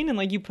magazine, and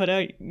like you put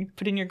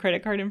in your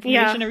credit card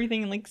information,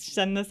 everything, and like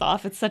send this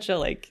off. It's such a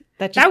like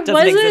that doesn't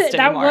exist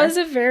anymore. That was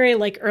a very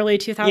like early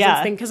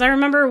 2000s thing, because I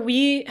remember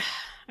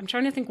I'm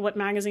trying to think what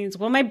magazines.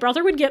 Well, my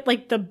brother would get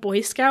like the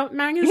Boy Scout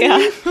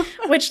magazine,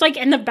 which like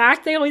in the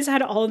back they always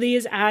had all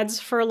these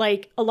ads for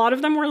like a lot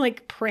of them were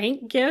like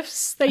prank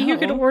gifts that you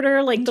could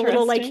order, like the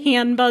little like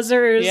hand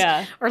buzzers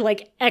or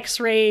like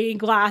X-ray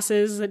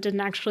glasses that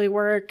didn't actually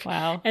work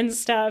and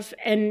stuff.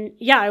 And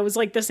it was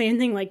like the same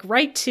thing, like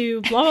write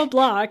to blah blah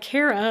blah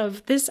care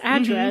of this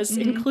address,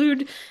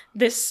 include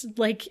this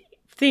like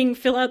thing,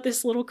 fill out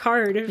this little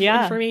card of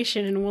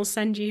information and we'll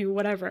send you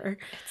whatever.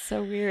 It's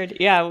so weird.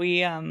 Yeah,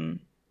 we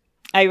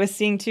I was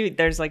seeing too,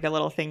 there's like a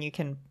little thing you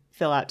can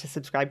fill out to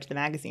subscribe to the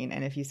magazine.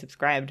 And if you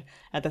subscribed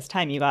at this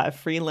time, you got a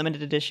free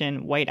limited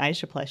edition white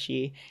Aisha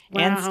plushie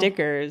and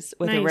stickers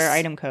with a rare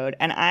item code.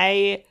 And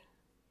I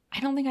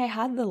don't think I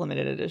had the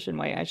limited edition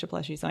white Aisha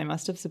plushie, so I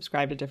must have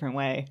subscribed a different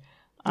way.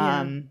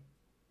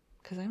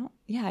 Because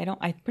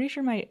I'm pretty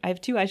sure I have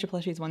two Aisha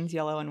plushies. One's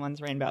yellow and one's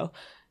rainbow.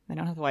 I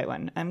don't have the white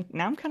one. I'm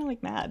kind of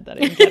like mad that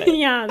I didn't get it.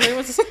 Yeah, there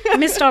was a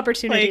missed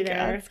opportunity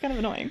there. It's kind of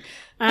annoying.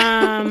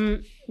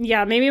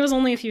 Maybe it was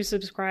only if you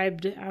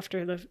subscribed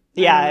after the.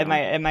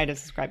 It might have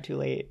subscribed too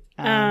late.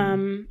 I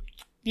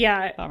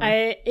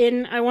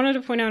wanted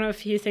to point out a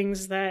few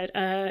things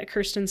that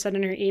Kirsten said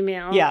in her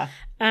email.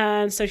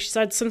 So she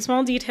said, some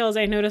small details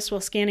I noticed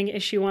while scanning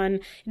issue 1.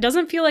 It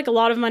doesn't feel like a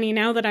lot of money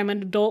now that I'm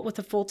an adult with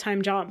a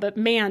full-time job, but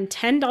man,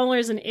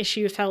 $10 an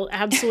issue felt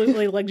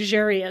absolutely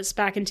luxurious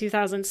back in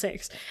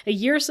 2006. A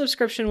year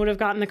subscription would have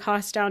gotten the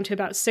cost down to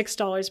about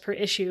 $6 per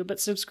issue, but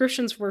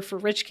subscriptions were for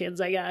rich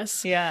kids, I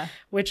guess. Yeah.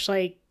 Which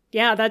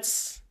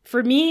that's,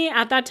 for me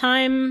at that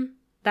time,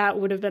 that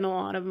would have been a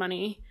lot of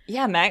money.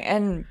 Yeah,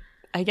 and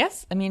I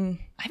guess, I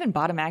haven't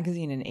bought a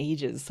magazine in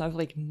ages, so I have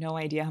like no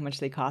idea how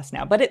much they cost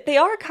now. But they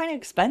are kind of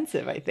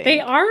expensive, I think. They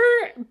are,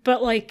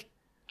 but like,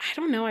 I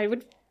don't know. I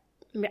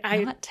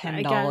Not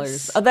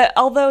 $10.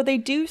 Although they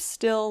do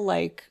still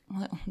like,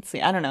 let's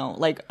see, I don't know.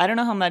 Like, I don't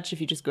know how much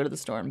if you just go to the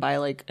store and buy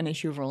like an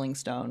issue of Rolling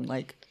Stone,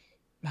 like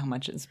how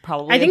much is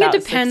probably I think about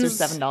it depends.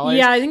 $6 or $7.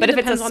 Yeah, I think but it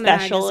if depends it's a on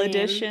special the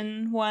magazine.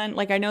 edition one,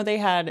 like I know they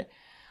had,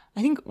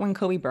 I think when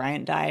Kobe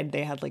Bryant died,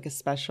 they had like a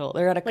special,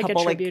 they had a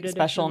couple like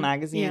special edition.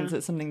 magazines.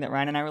 It's something that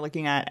Ryan and I were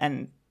looking at,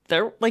 and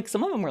they're like,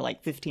 some of them were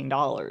like $15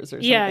 or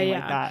something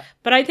like that.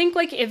 But I think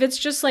like if it's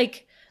just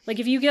like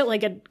if you get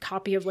like a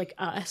copy of like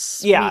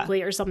Us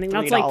Weekly or something,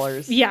 that's like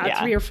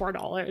 $3 or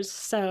 $4.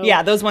 So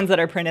yeah, those ones that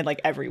are printed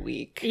like every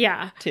week.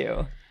 Yeah,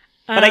 too.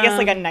 But I guess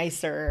like a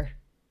nicer,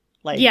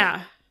 like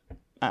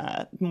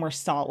more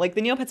solid. Like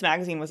the Neopets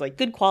magazine was like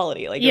good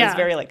quality. Like it was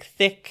very like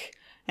thick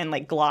and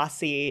like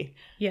glossy.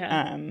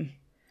 Yeah.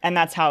 And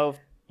that's how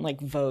like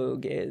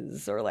Vogue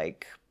is, or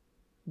like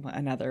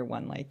another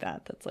one like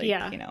that that's like,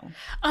 you know.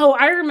 Oh,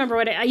 I remember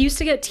I used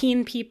to get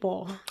Teen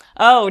People.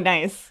 Oh,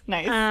 nice.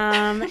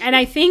 And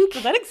I think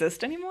does that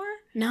exist anymore?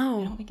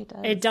 No, I don't think it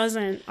does. It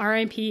doesn't.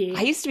 R.I.P.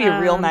 I used to be a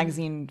real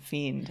magazine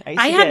fiend.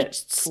 I had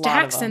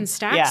stacks and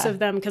stacks of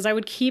them because I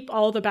would keep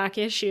all the back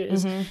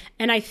issues. Mm-hmm.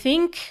 And I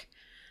think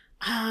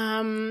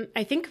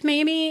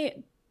maybe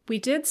we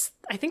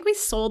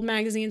sold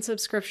magazine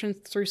subscriptions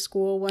through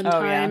school one time.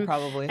 Oh, yeah,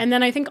 probably. And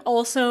then I think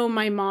also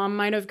my mom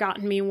might have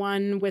gotten me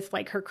one with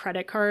like her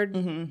credit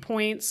card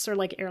points or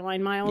like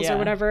airline miles or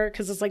whatever.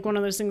 Because it's like one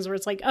of those things where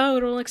it's like, oh,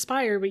 it'll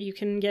expire, but you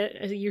can get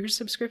a year's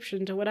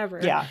subscription to whatever.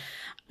 Yeah.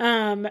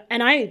 And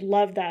I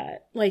love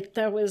that. Like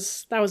that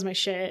was my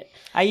shit.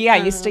 I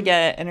used to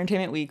get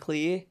Entertainment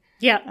Weekly.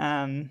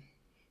 Yeah.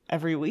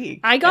 Every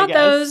week. I got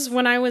those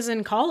when I was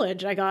in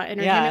college. I got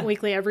Entertainment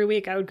Weekly every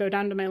week. I would go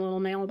down to my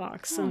little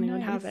mailbox and they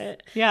would have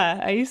it.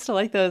 Yeah, I used to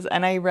like those.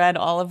 And I read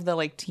all of the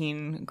like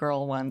teen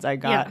girl ones. I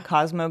got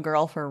Cosmo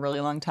Girl for a really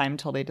long time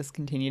until they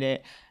discontinued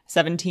it.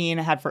 17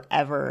 I had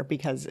forever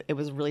because it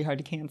was really hard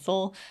to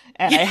cancel.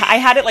 And I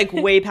had it like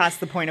way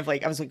past the point of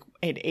like, I was like,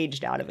 I had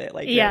aged out of it.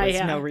 Like there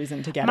was no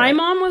reason to get it. My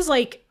mom was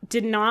like,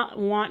 did not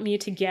want me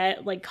to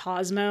get like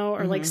Cosmo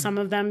or like some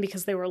of them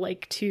because they were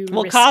like too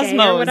risque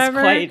Cosmo or whatever.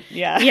 Is quite,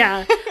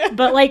 yeah.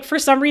 But like for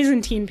some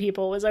reason Teen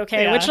People was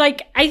okay, which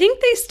like I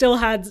think they still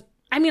had,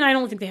 I mean, I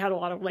don't think they had a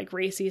lot of like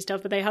racy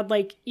stuff, but they had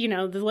like, you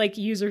know, the like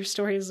user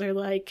stories are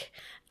like,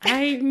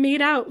 I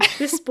made out with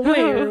this boy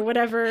or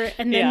whatever,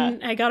 and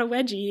then I got a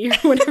wedgie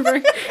or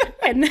whatever.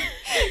 And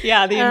the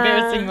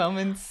embarrassing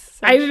moments.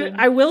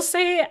 I will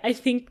say, I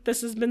think this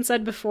has been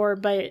said before,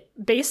 but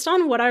based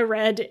on what I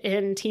read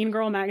in teen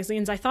girl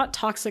magazines, I thought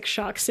toxic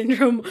shock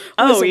syndrome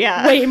was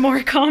way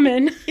more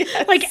common.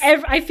 Yes. Like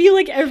I feel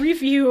like every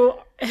few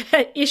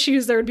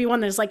issues there would be one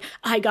that's like,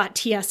 I got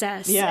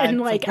TSS,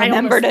 and like I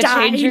remember to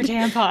died. change your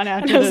tampon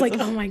after and I was like,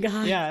 oh my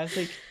god. Yeah, it's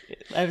like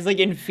I was like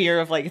in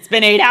fear of like, it's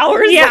been 8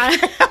 hours. Yeah.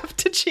 Like, I have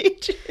to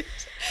change it.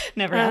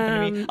 Never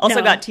happened to me.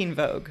 Also got Teen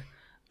Vogue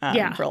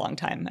for a long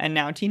time. And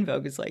now Teen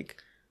Vogue is like,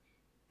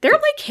 they're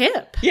like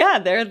hip. Yeah,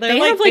 they're like,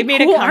 have, like, they made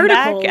cool a comeback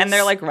articles. And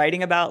they're like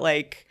writing about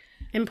like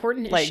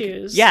important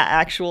issues. Yeah,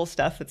 actual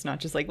stuff. It's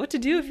not just like what to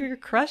do if your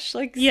crush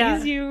like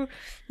sees you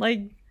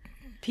like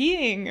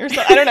peeing or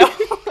something. I don't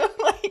know.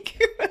 Like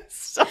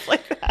stuff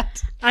like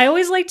that. I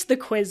always liked the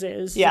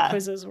quizzes. Yeah. The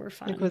quizzes were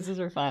fun. The quizzes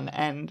were fun.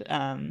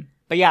 And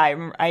but yeah, I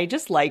remember I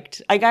just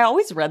liked, like I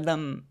always read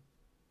them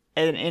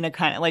in a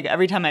kind of like,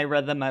 every time I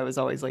read them I was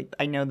always like,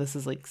 I know this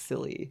is like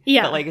silly.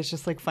 Yeah. But like it's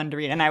just like fun to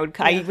read. And I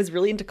was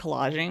really into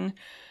collaging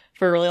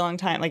for a really long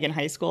time. Like in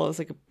high school, it was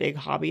like a big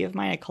hobby of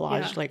mine. I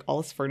collaged like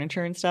all this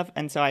furniture and stuff.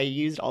 And so I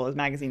used all those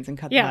magazines and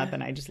cut them up.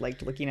 And I just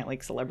liked looking at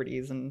like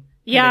celebrities and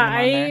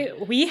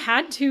we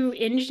had to,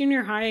 in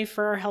junior high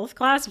for our health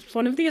class,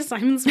 one of the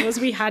assignments was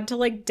we had to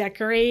like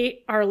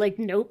decorate our like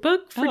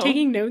notebook for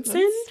taking notes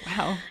in.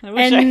 Wow. I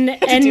wish I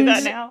had to do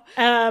that now.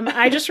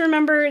 I just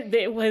remember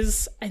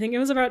I think it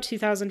was about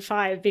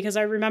 2005 because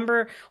I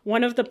remember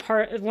one of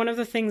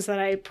the things that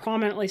I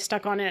prominently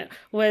stuck on it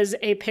was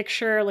a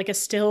picture, like a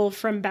still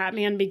from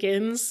Batman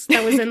Begins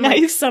that was in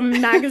like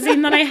some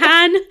magazine that I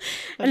had.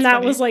 And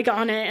that was like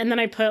on it. And then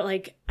I put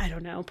like, I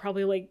don't know,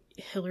 probably like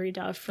Hillary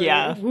Duff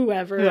or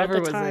whoever at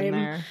the time.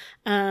 In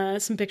there.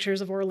 Some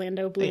pictures of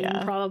Orlando Bloom,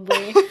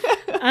 probably.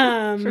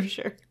 For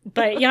sure.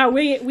 But yeah,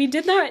 we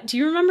did that. Do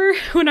you remember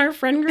when our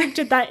friend group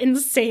did that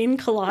insane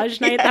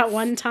collage night that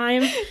one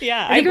time?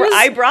 Yeah,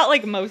 I brought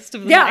like most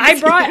of them. Yeah,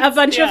 magazines. I brought a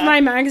bunch of my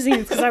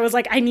magazines because I was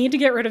like, I need to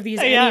get rid of these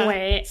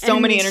anyway. So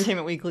many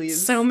Entertainment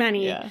Weeklies. So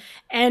many. Yeah.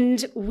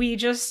 And we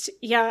just,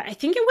 I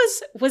think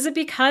it was it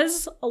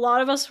because a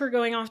lot of us were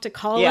going off to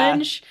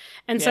college?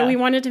 And so we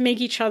wanted to make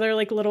each other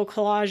like little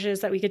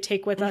collages that we could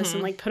take with us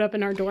and like put up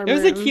in our dorm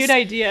rooms. It was a cute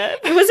idea.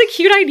 It was a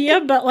cute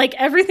idea, but like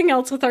everything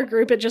else with our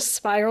group, it just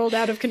spiraled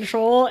out of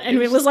control.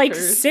 And it was like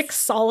 6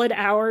 solid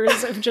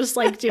hours of just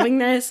like doing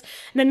this.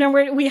 And then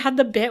we had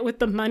the bit with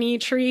the money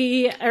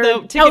tree.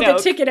 The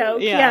Ticket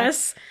Oak. Yeah.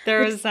 Yes.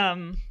 There was...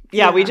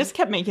 we just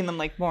kept making them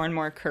like more and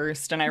more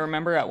cursed. And I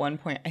remember at one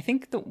point, I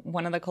think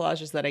one of the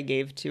collages that I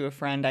gave to a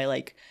friend, I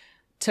like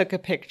took a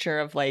picture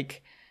of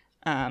like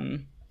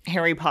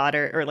Harry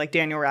Potter, or like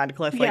Daniel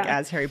Radcliffe, like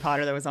as Harry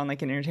Potter, that was on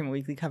like an Entertainment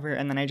Weekly cover,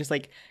 and then I just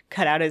like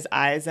cut out his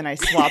eyes and I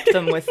swapped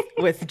them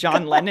with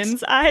John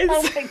Lennon's eyes.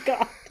 Oh my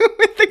god.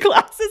 With the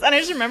glasses, and I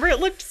just remember it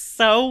looked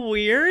so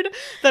weird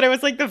that it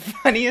was like the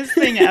funniest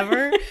thing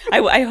ever.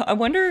 I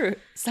wonder,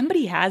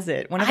 somebody has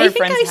it. One of our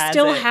friends has it. I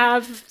still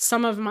have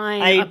some of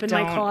mine up in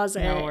my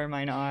closet. I don't know where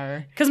mine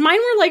are. Because mine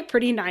were like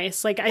pretty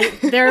nice. Like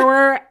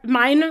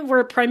mine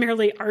were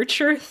primarily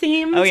Archer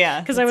themed. Oh yeah,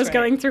 because I was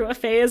going through a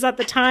phase at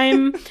the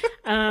time.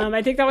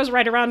 I think that was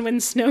right around when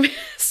Snow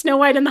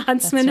White and the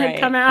Huntsman had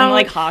come out, and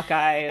like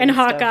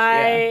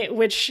Hawkeye,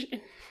 which.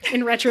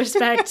 In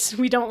retrospect,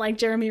 we don't like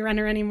Jeremy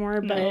Renner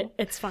anymore, but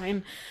it's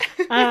fine.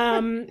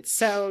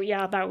 So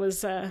yeah, that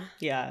was an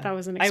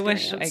experience. I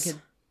wish I could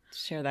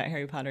share that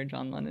Harry Potter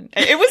John Lennon.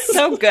 It was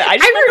so good. I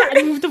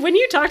remember when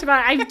you talked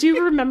about it, I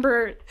do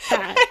remember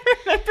that. I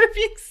remember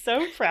being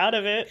so proud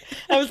of it.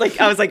 I was like,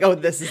 oh,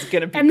 this is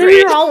gonna be and great. And then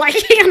we were all like,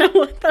 Hannah,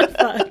 what the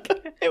fuck?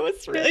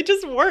 It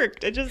just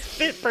worked. It just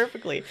fit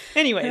perfectly.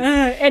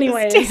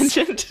 Anyways,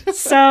 tangent.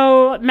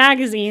 So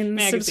magazine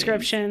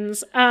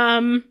subscriptions.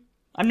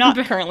 I'm not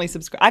currently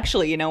subscribed.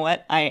 Actually, you know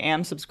what? I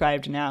am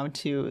subscribed now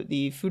to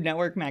the Food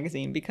Network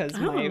magazine because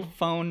my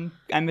phone,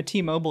 I'm a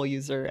T-Mobile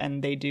user,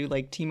 and they do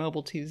like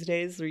T-Mobile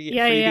Tuesdays where you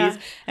get freebies.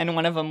 And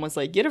one of them was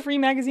like, get a free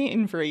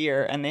magazine for a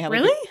year. And they had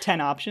like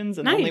 10 options.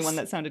 And the only one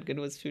that sounded good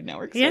was Food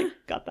Network. So I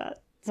got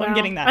that. So I'm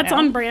getting that That's now.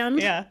 on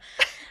brand. Yeah.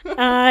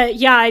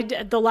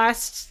 The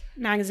last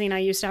magazine I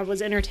used to have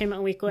was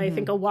Entertainment Weekly. I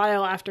think a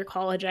while after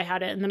college I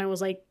had it. And then I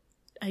was like,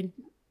 don't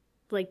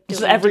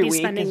every be week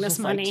spending this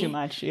money. Like too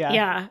much.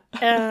 Yeah.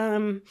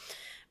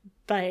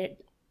 But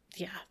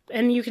yeah,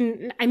 and you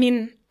can. I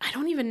mean, I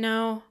don't even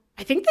know.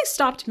 I think they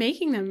stopped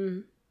making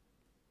them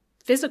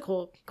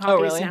physical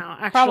copies now.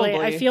 Actually,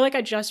 I feel like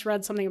I just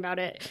read something about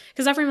it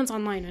because everyone's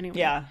online anyway.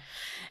 Yeah.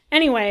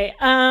 Anyway,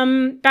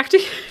 back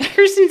to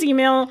Kirsten's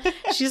email.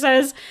 She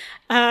says,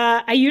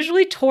 I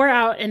usually tore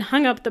out and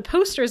hung up the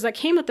posters that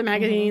came with the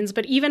magazines,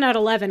 but even at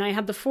 11, I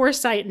had the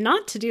foresight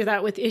not to do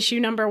that with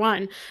issue number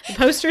 1. The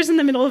posters in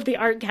the middle of the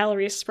art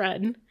gallery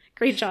spread.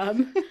 Great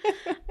job.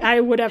 I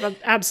would have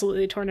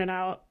absolutely torn it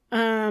out.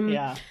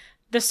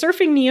 The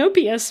Surfing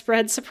Neopia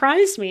spread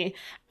surprised me,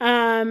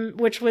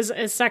 which was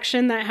a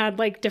section that had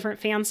like different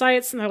fan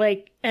sites. And they're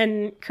like,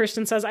 and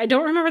Kirsten says, I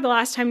don't remember the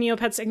last time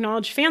Neopets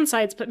acknowledged fan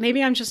sites, but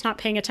maybe I'm just not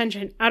paying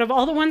attention. Out of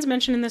all the ones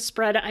mentioned in this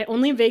spread, I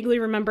only vaguely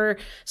remember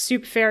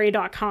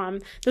soupfairy.com.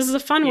 This is a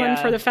fun one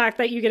for the fact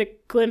that you get a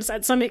glimpse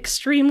at some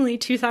extremely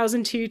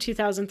 2002,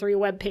 2003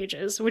 web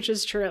pages, which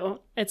is true.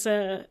 It's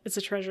a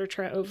treasure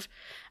trove.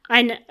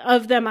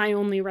 Of them, I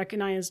only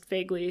recognized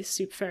vaguely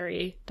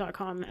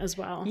soupfairy.com as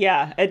well.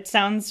 Yeah, it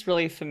sounds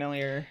really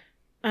familiar.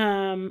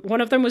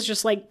 One of them was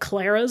just like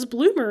Clara's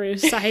Bloomeroo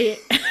site.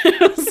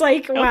 I was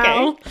like,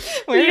 wow. Okay.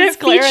 Where is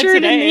Clara featured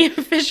today? in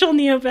the official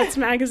Neopets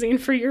magazine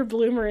for your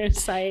Bloomeroo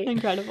site.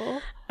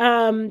 Incredible.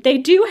 They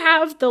do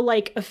have the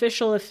like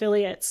official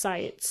affiliate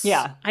sites.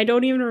 Yeah. I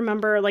don't even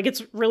remember, like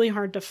it's really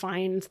hard to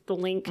find the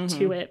link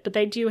to it, but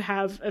they do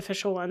have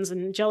official ones,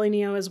 and Jelly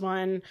Neo is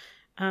one.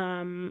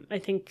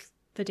 I think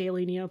the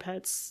Daily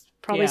Neopets,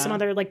 probably some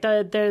other, like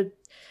the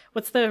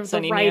what's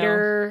the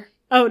writer?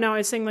 Oh no, I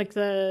was saying like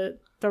the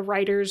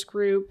writers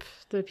group,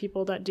 the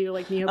people that do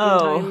like Neopet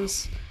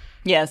Times.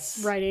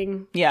 Yes.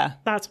 Writing. Yeah.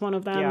 That's one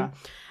of them.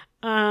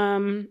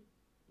 Yeah.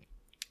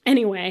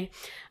 Anyway.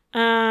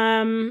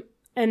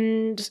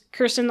 And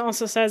Kirsten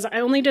also says,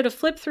 I only did a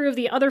flip through of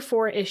the other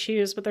 4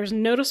 issues, but there's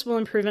noticeable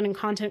improvement in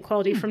content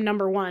quality from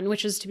number 1,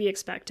 which is to be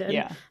expected.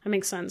 Yeah. That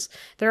makes sense.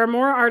 There are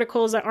more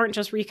articles that aren't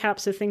just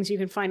recaps of things you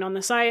can find on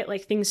the site,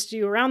 like things to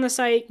do around the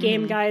site,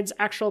 game guides,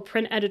 actual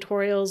print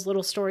editorials,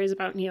 little stories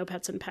about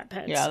Neopets and pet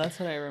pets. Yeah, that's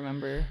what I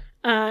remember.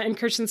 And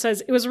Kirsten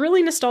says, it was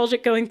really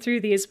nostalgic going through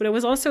these, but it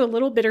was also a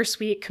little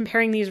bittersweet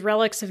comparing these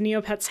relics of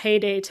Neopets'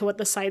 heyday to what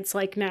the site's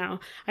like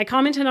now. I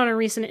commented on a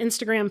recent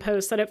Instagram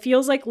post that it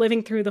feels like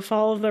living through the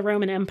fall of the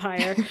Roman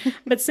Empire,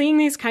 but seeing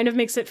these kind of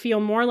makes it feel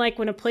more like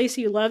when a place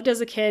you loved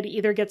as a kid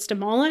either gets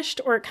demolished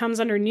or it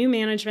comes under new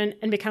management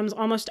and becomes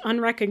almost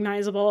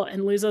unrecognizable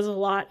and loses a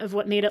lot of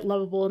what made it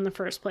lovable in the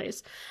first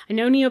place. I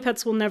know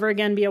Neopets will never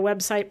again be a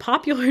website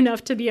popular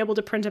enough to be able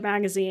to print a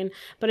magazine,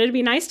 but it'd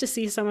be nice to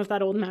see some of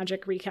that old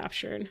magic recaptured.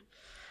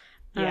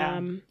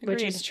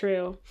 Which is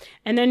true.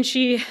 And then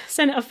she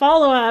sent a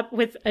follow-up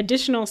with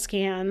additional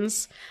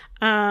scans.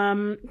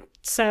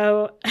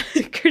 So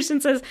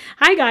Kirsten says,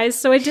 hi guys,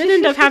 so I did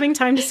end up having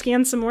time to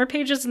scan some more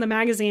pages in the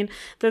magazine,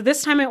 though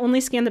this time I only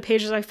scanned the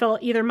pages I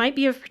felt either might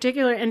be of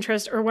particular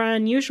interest or were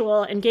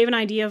unusual and gave an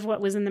idea of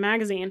what was in the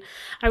magazine.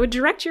 I would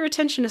direct your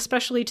attention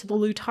especially to the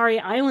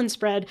Lutari Island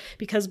spread,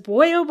 because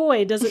boy oh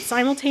boy does it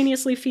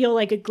simultaneously feel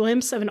like a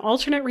glimpse of an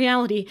alternate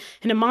reality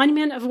and a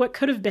monument of what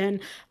could have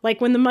been,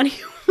 like when the money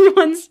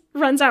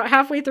runs out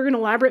halfway through an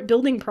elaborate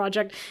building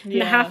project and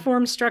the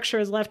half-formed structure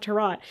is left to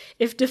rot.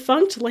 If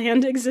defunct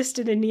land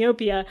existed in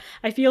Neopia,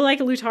 I feel like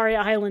Lutari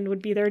Island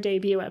would be their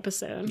debut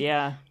episode.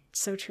 Yeah.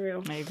 So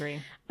true. I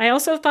agree. I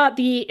also thought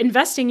the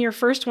investing your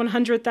first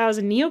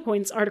 100,000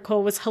 Neopoints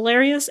article was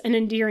hilarious and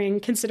endearing,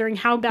 considering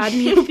how bad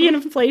Neopian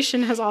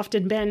inflation has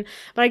often been.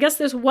 But I guess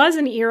this was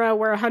an era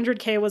where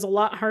 100K was a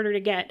lot harder to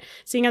get,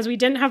 seeing as we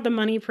didn't have the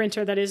money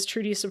printer that is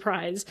Trudy's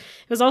surprise.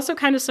 It was also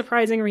kind of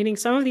surprising reading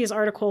some of these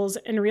articles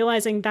and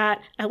realizing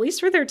that, at least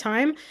for their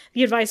time,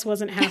 the advice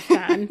wasn't half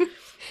bad.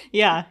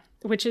 Yeah.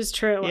 Which is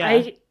true. Yeah.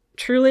 I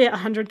truly,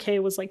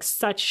 100K was like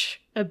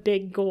such a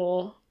big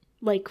goal.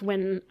 Like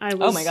when I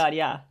was... Oh my God,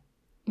 yeah.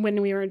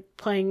 When we were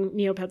playing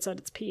Neopets at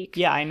its peak.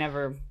 Yeah, I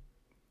never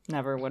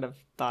would have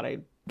thought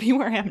I'd be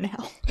where I am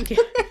now.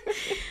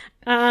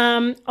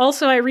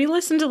 Also, I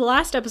re-listened to the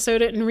last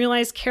episode and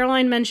realized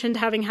Caroline mentioned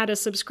having had a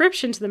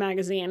subscription to the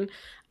magazine.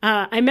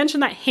 I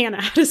mentioned that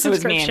Hannah had a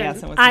subscription. It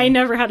was me. I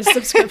never had a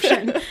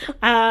subscription.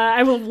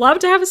 I would love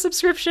to have a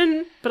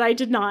subscription, but I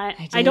did not.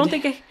 I don't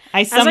think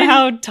I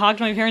somehow talked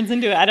my parents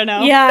into it. I don't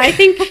know. Yeah, I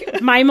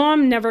think my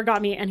mom never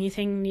got me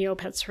anything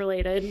Neopets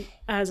related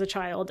as a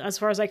child, as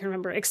far as I can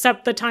remember,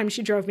 except the time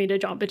she drove me to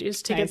Jamba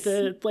Juice to get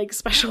the like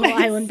special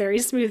island berry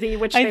smoothie,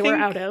 which they were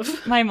out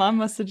of. My mom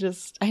must have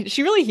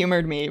she really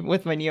humored me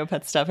with my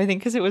Neopet stuff, I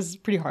think, because it was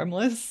pretty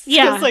harmless.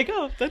 Yeah. It's like,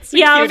 oh, that's a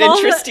cute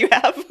interest you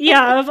have.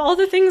 Yeah, of all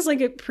the things like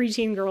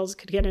preteen girls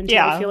could get into,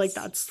 I feel like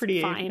that's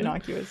pretty fine.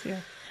 Innocuous,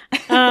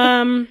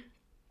 yeah.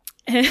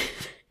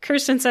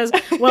 Kirsten says,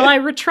 well, I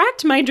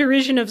retract my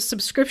derision of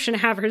subscription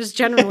havers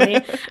generally.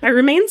 I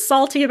remain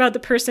salty about the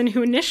person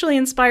who initially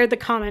inspired the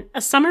comment, a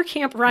summer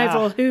camp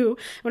rival who,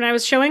 when I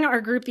was showing our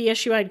group the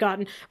issue I'd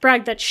gotten,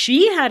 bragged that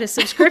she had a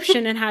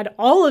subscription and had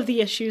all of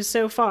the issues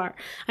so far.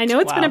 I know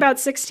it's been about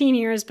 16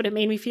 years, but it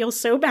made me feel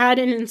so bad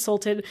and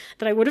insulted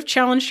that I would have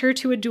challenged her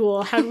to a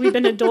duel had we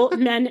been adult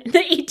men in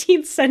the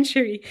 18th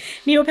century.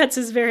 Neopets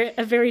is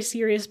a very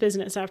serious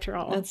business after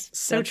all.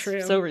 That's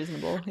true. So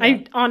reasonable.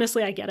 Yeah.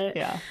 I get it.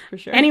 Yeah, for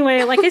sure.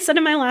 Anyway, like I said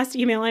in my last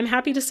email, I'm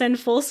happy to send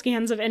full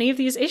scans of any of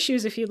these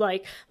issues if you'd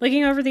like.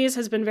 Looking over these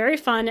has been very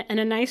fun and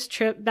a nice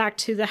trip back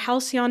to the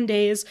halcyon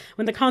days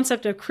when the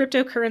concept of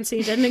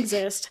cryptocurrency didn't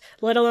exist,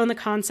 let alone the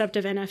concept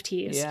of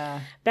NFTs. Yeah.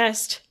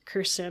 Best,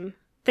 Kirsten.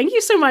 Thank you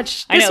so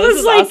much. This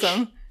was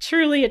awesome.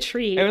 Truly a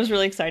treat. It was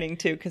really exciting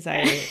too because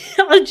I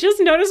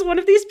just noticed one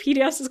of these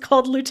PDFs is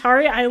called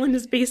Lutari Island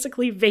is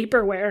basically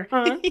vaporware,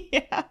 huh?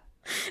 Yeah.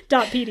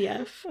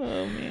 .pdf.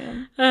 Oh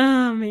man.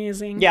 Oh,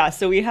 amazing. Yeah,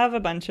 so we have a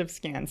bunch of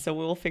scans, so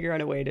we'll figure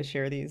out a way to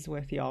share these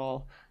with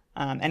y'all.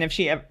 And if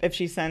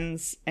she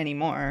sends any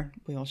more,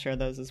 we will share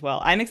those as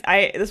well.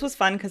 This was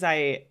fun because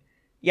I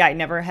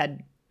never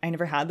had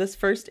this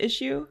first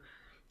issue,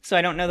 so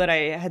I don't know that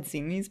I had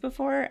seen these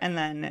before. And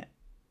then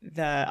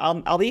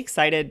I'll be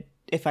excited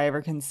if I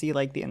ever can see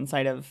like the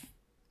inside of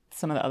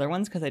some of the other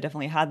ones because I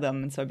definitely had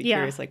them, and so I'd be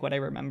curious like what I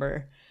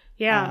remember.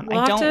 Yeah,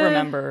 I don't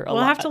remember a lot.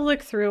 We'll have to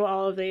look through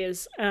all of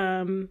these.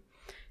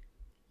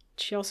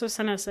 She also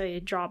sent us a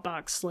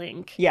Dropbox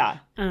link. Yeah.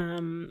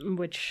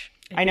 Which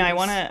I know.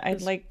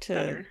 I'd like to.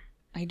 Better.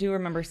 I do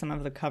remember some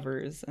of the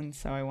covers, and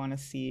so I want to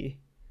see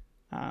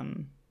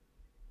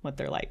what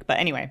they're like. But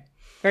anyway,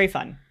 very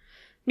fun.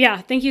 Yeah,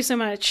 thank you so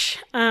much.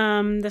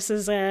 This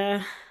is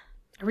a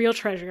real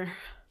treasure.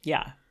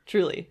 Yeah,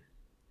 truly.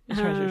 A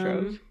treasure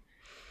trove.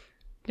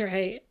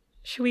 Right.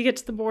 Should we get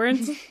to the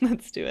boards?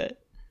 Let's do it.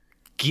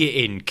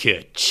 Getting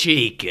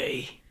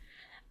cheeky.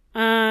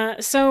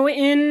 So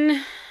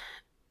in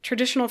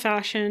traditional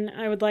fashion,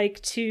 I would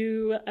like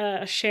to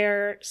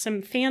share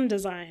some fan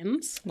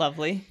designs.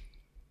 Lovely.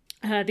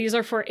 These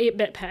are for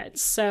 8-Bit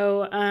Pets.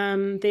 So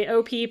the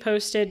OP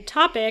posted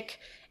topic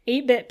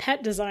 8-Bit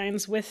Pet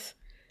designs with,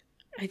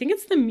 I think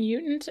it's the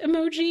mutant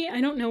emoji.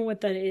 I don't know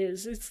what that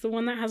is. It's the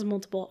one that has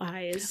multiple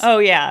eyes. Oh,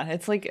 yeah.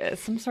 It's like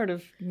some sort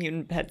of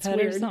mutant pet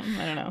or something.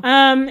 I don't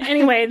know.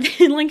 Anyway,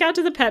 link out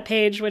to the pet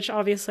page, which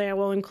obviously I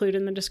will include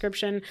in the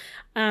description.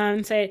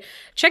 Say,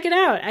 check it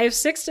out. I have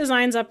 6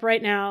 designs up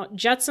right now.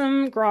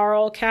 Jetsam,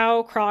 Grarl,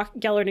 Cow, Croc,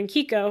 Gellert, and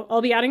Kiko. I'll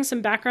be adding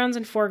some backgrounds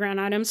and foreground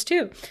items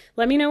too.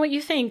 Let me know what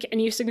you think,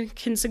 and you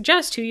can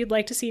suggest who you'd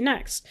like to see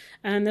next.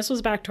 And this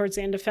was back towards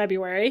the end of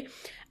February.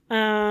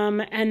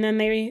 And then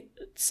they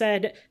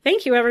said,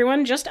 thank you,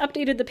 everyone. Just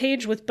updated the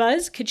page with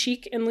Buzz,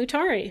 Kachik, and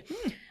Lutari.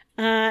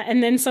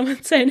 And then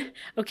someone said,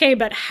 okay,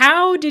 but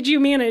how did you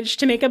manage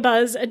to make a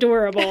Buzz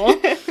adorable?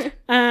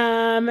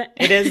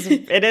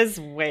 It is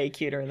way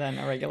cuter than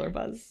a regular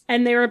Buzz.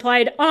 And they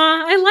replied,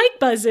 I like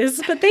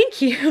Buzzes, but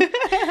thank you.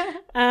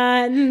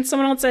 And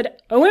someone else said,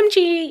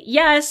 OMG,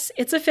 yes,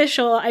 it's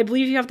official. I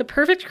believe you have the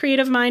perfect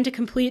creative mind to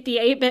complete the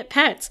 8-Bit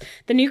Pets.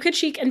 The new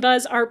Kachik and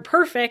Buzz are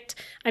perfect.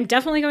 I'm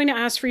definitely going to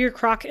ask for your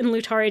Croc and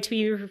Lutari to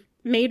be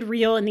made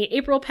real in the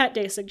April Pet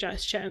Day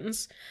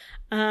suggestions.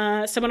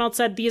 Someone else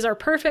said, these are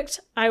perfect.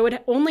 I would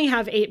only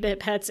have 8-Bit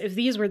Pets if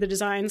these were the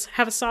designs.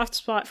 Have a soft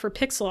spot for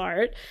pixel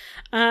art.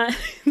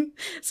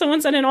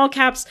 Someone said in all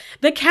caps,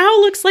 the cow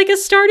looks like a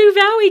Stardew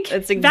Valley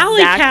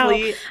cow.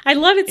 I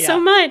love it so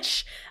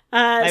much.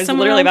 I was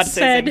literally about to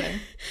say the same thing.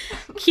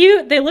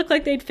 Cute. They look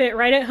like they'd fit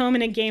right at home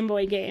in a Game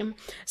Boy game.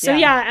 So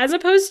yeah, as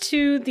opposed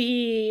to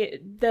the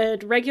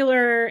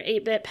regular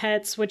 8-Bit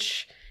Pets,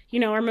 which,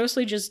 are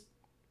mostly just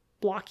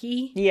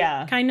blocky.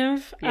 Yeah. Kind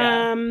of.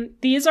 Yeah.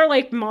 These are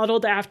like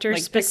modeled after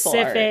like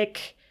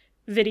specific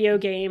video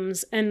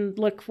games and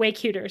look way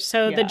cuter.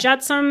 So the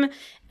Jetsam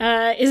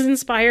is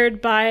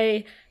inspired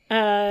by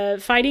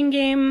fighting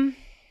game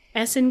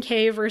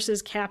SNK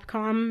versus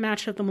Capcom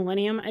Match of the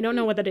Millennium. I don't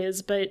know what that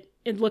is, but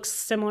it looks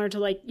similar to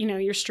like, you know,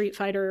 your Street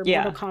Fighter,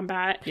 Mortal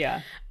Kombat.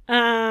 Yeah.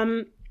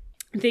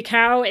 The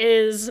cow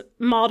is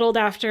modeled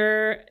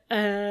after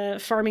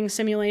farming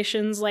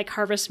simulations like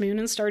Harvest Moon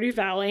and Stardew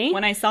Valley.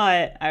 When I saw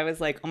it, I was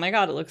like, oh my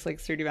god, it looks like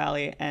Stardew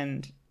Valley.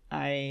 And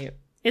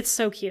it's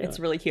so cute. It's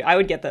really cute. I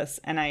would get this.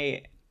 And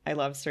I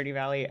love Stardew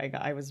Valley.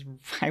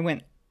 I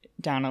went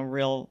down a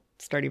real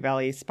Stardew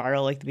Valley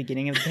spiral like the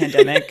beginning of the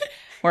pandemic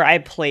where I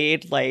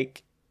played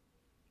like,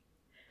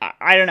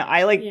 I don't know.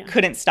 I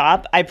couldn't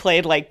stop. I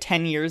played like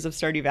 10 years of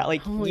Stardew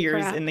Valley,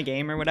 years in the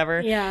game or whatever.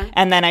 Yeah.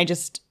 And then I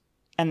just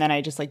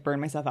like burned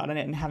myself out on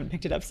it and haven't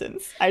picked it up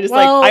since.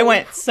 I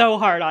went so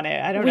hard on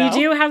it. I don't know. We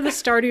do have the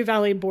Stardew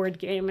Valley board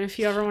game if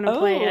you ever want to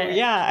play it.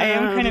 Yeah, I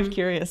am kind of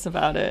curious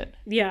about it.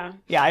 Yeah.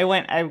 Yeah,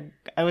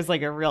 I was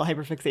like a real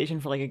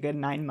hyperfixation for like a good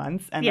 9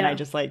 months and then I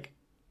just like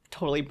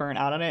totally burnt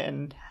out on it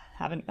and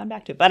haven't gone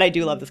back to it. But I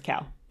do love this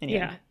cow.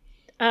 Yeah.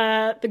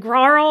 The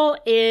Grarl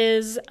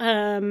is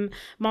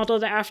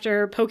modeled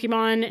after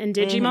Pokemon and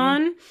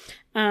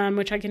Digimon,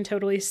 which I can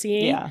totally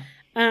see. Yeah.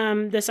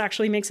 This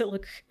actually makes it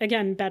look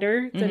again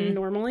better than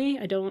normally.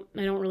 I don't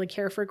really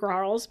care for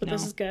Grarls, but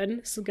this is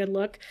good. This is a good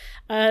look.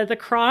 The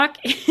Croc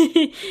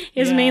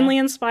is mainly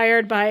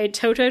inspired by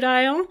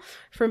Totodile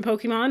from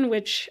Pokemon,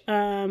 which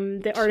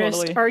the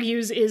artist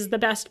argues is the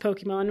best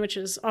Pokemon, which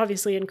is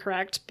obviously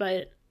incorrect,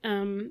 but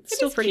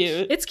still pretty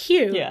cute. It's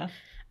cute. Yeah.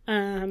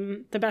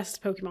 The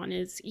best Pokemon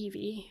is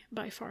Eevee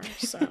by far.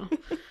 So,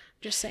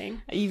 just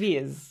saying.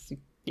 Eevee is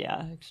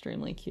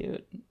extremely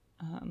cute.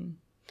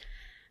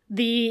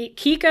 The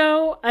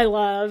Kiko I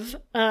love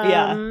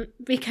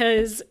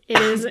because it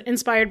is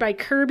inspired by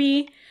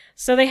Kirby.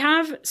 So they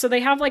have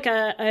like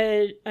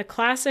a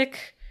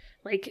classic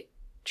like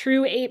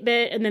true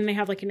 8-bit, and then they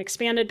have like an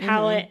expanded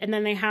palette, and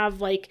then they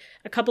have like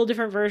a couple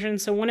different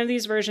versions. So one of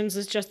these versions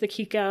is just the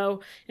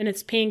Kiko, and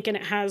it's pink, and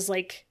it has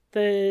like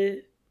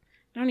the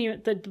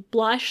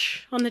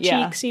blush on the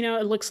cheeks, you know,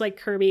 it looks like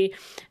Kirby.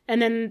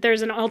 And then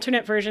there's an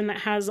alternate version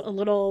that has a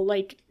little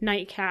like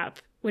nightcap,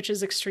 which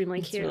is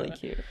extremely cute. It's really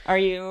cute. Are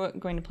you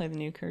going to play the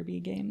new Kirby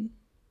game?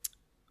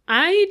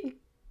 I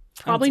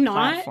probably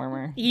not.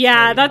 Platformer.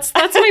 Yeah, that's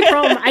my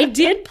problem. I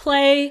did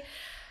play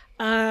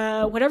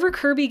whatever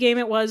Kirby game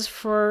it was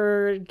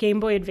for Game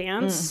Boy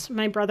Advance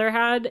my brother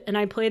had, and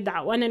I played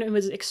that one, and it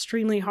was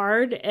extremely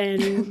hard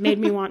and made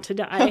me want to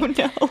die. Oh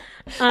no.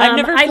 I've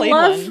never played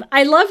one.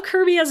 I love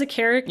Kirby as a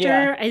character.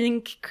 Yeah. I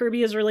think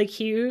Kirby is really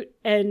cute,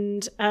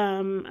 and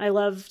I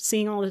love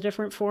seeing all the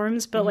different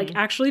forms, but like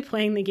actually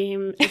playing the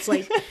game, it's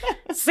like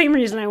same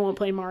reason I won't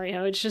play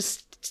Mario.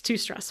 It's too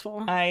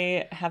stressful.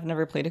 I have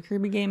never played a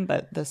Kirby game,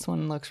 but this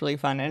one looks really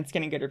fun, and it's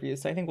getting good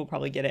reviews, so I think we'll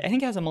probably get it. I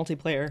think it has a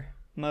multiplayer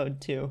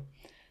mode too.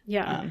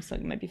 Yeah. So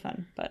it might be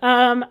fun. But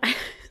I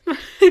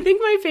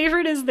think my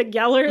favorite is the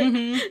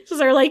Geller. So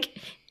they're like,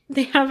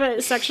 they have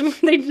a section where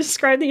they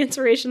describe the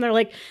inspiration. They're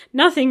like,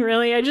 nothing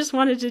really. I just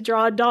wanted to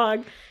draw a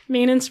dog.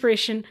 Main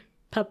inspiration,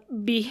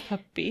 puppy.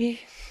 But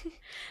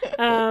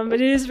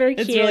it is very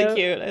cute. It's really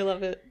cute. I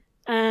love it.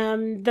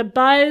 The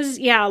Buzz,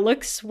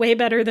 looks way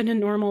better than a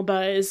normal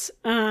Buzz.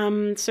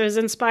 So it's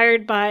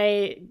inspired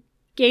by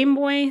Game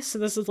Boy. So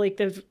this is like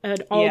an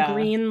all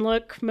green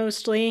look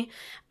mostly.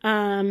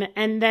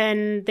 And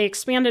then the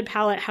expanded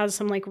palette has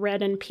some like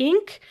red and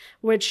pink,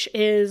 which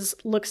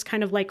looks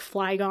kind of like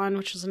Flygon,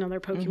 which is another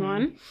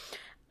Pokemon.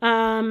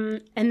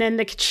 And then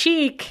the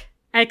Kachik,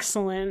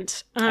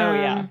 excellent.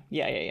 Yeah.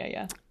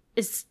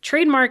 Its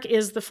trademark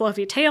is the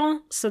fluffy tail.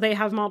 So they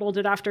have modeled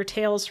it after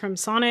Tails from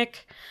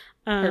Sonic.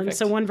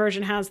 So one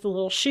version has the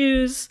little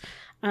shoes,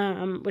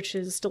 which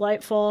is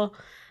delightful.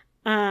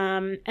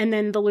 And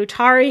then the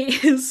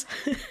Lutari is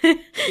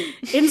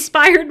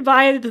inspired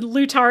by the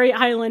Lutari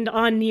Island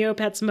on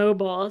Neopets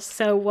Mobile.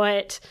 So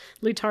what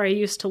Lutari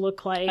used to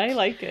look like. I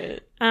like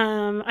it.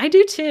 I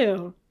do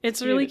too.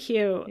 It's really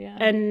cute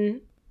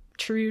and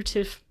true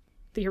to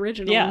the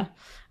original,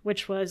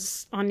 which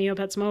was on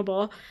Neopets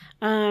Mobile.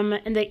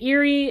 And the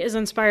Eerie is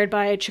inspired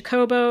by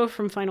Chocobo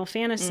from Final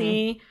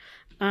Fantasy.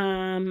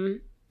 And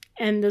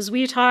the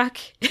Zweetok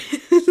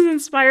is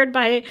inspired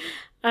by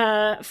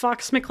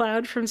Fox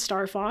McCloud from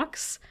Star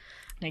Fox.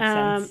 Makes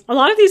sense. A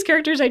lot of these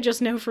characters I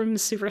just know from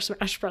Super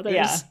Smash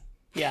Brothers.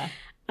 Yeah.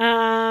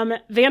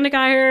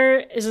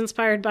 Vandegrier is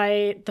inspired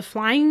by the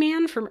Flying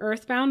Man from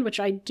Earthbound,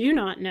 which I do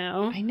not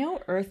know. I know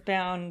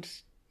Earthbound,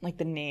 like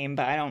the name,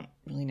 but I don't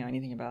really know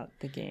anything about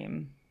the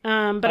game.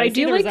 But I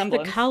do like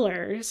the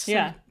colors.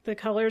 Yeah. The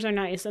colors are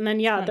nice. And then,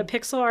 the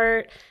pixel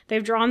art,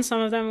 they've drawn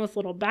some of them with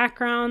little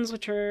backgrounds,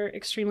 which are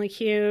extremely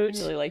cute.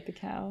 I really like the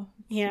cow.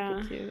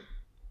 It's super cute.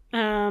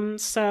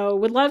 So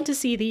would love to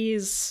see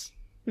these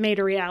made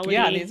a reality.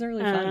 Yeah, these are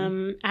really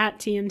fun. At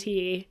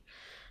TNT.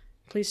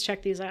 Please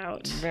check these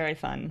out. Very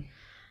fun.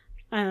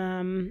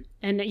 And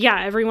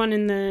everyone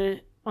in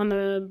the on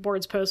the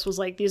board's post was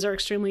like, these are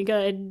extremely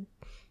good.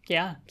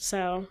 Yeah.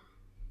 So.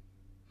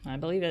 I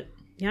believe it.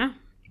 Yeah.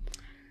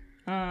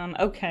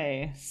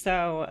 Okay.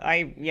 So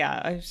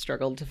I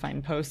struggled to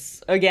find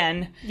posts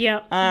again.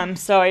 Yeah.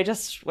 So I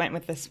just went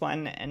with this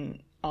one,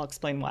 and I'll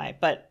explain why.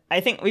 But I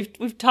think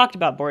we've talked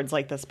about boards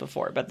like this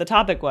before, but the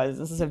topic was,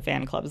 this is a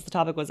fan club, the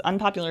topic was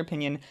unpopular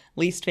opinion,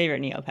 least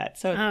favorite Neopets.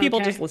 So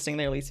people just listing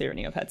their least favorite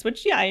Neopets,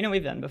 which, yeah, I know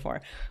we've done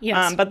before.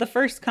 Yes. But the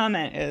first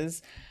comment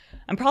is,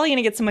 I'm probably going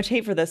to get so much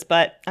hate for this,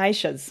 but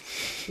Aisha's.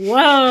 Whoa.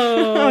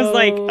 I was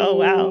like, oh,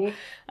 wow.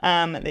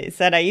 They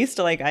said, I used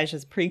to like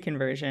Aisha's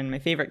pre-conversion. My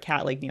favorite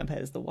cat-like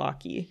Neopet is the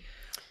Walkie.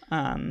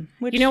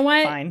 Which, you know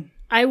what? Fine.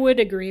 I would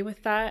agree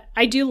with that.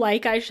 I do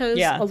like Aisha's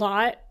a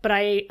lot, but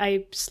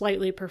I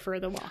slightly prefer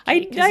the Walkie. I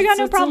got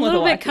no problem with the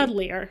Walkie. It's a little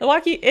bit cuddlier. The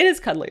Walkie, it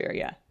is cuddlier,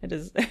 yeah. It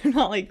is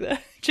not like the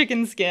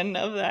chicken skin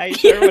of the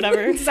Aisha or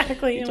whatever.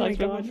 Exactly. We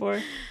talked about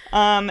before.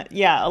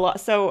 Yeah, a lot.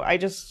 So I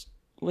just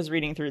was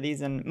reading through these,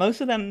 and most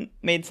of them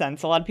made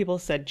sense. A lot of people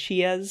said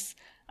Chia's,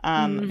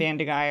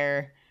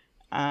 Vandegeyer,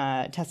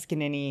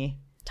 Tuscanini.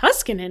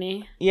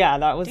 Tuscanini? Yeah,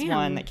 that was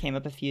one that came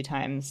up a few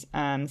times.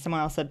 Someone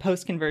else said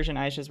post-conversion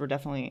Aishas were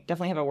definitely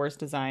have a worse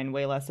design,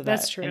 way less of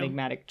that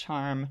enigmatic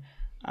charm.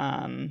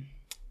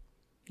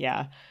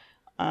 Yeah.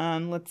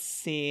 Let's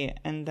see.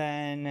 And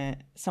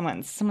then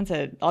someone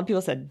said, a lot of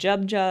people said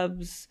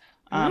Jubs.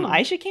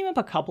 Aisha came up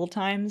a couple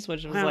times,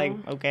 which was like,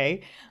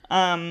 okay.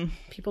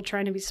 People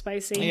trying to be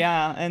spicy.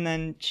 Yeah. And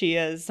then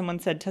Chia's, someone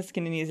said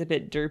Tuscanini is a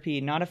bit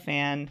derpy, not a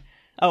fan.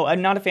 Oh,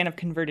 I'm not a fan of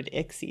converted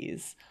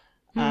Ixies.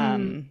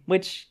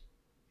 Which,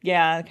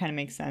 yeah, kind of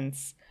makes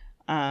sense.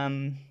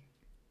 And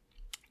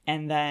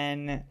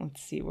then,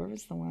 let's see, where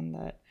was the one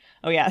that...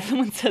 Oh, yeah,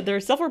 someone said, there are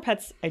several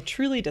pets I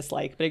truly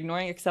dislike, but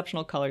ignoring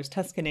exceptional colors,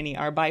 Tuscanini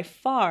are by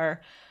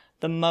far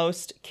the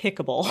most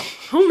kickable.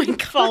 Oh, my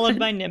God. Followed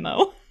by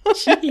Nimmo.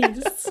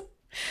 Jeez.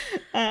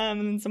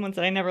 And someone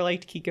said, I never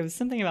liked Kikos.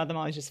 Something about them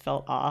always just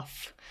felt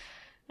off.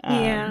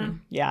 Yeah,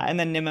 and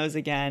then Nimmo's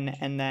again.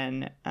 And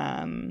then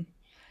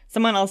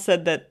someone else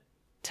said that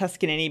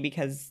Tuscanini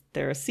because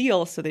they're a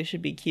seal, so they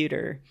should be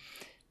cuter.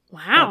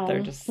 Wow,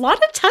 they're just a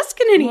lot of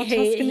Tuscanini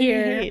hate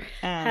here.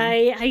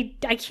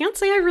 I can't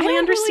say I really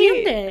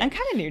understand it. I'm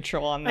kind of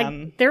neutral on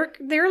them.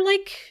 They're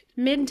like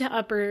mid to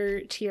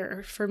upper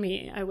tier for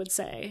me, I would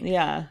say.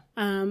 Yeah.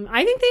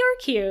 I think they are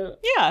cute.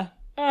 Yeah.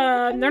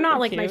 They're not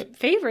like cute. My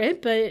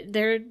favorite, but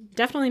they're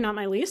definitely not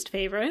my least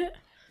favorite.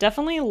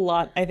 Definitely a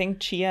lot. I think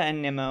Chia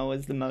and Nimmo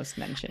was the most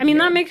mentioned. I mean,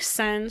 that makes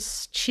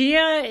sense.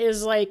 Chia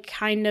is like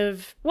kind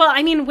of, well,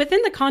 I mean,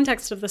 within the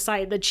context of the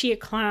site, the Chia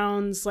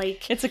clowns,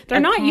 like, they're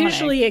not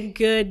usually a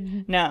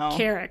good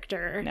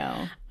character.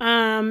 No.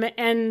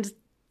 And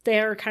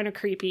they're kind of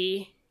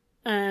creepy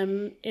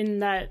in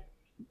that,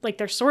 like,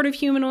 they're sort of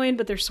humanoid,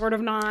 but they're sort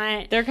of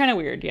not. They're kind of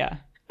weird, yeah.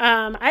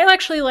 I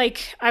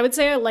would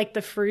say I like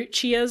the fruit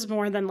Chias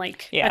more than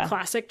like a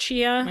classic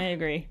Chia. I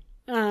agree.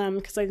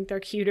 Because I think they're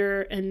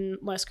cuter and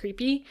less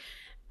creepy.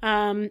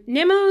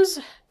 Nimmo's,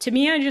 to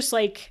me,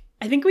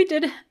 I think we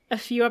did a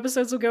few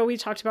episodes ago, we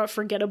talked about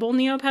forgettable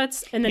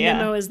Neopets, and the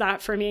Nimmo is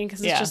that for me,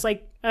 because it's just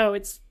like, oh,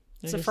 it's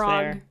a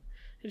frog. There.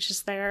 It's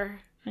just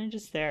there. They're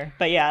just there.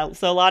 But yeah,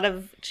 so a lot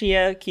of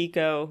Chia,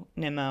 Kiko,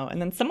 Nimmo,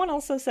 and then someone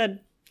also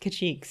said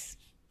Kachiks,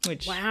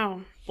 which,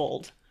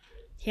 bold.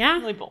 Yeah.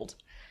 Really bold.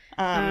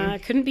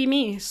 Couldn't be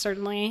me,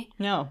 certainly.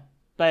 No.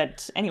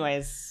 But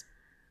anyways,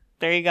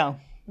 there you go.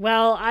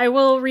 Well, I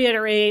will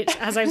reiterate,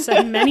 as I've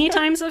said many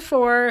times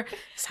before,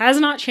 this has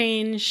not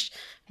changed.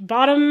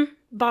 Bottom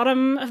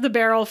of the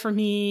barrel for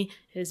me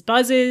is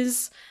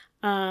Buzzes.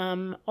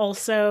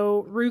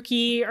 Also,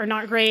 Rookie are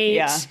not great.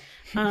 Yeah.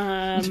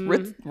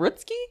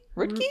 Rutski?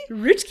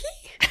 Rutski?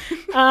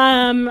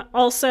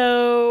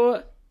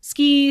 Also,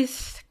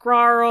 Skeeth,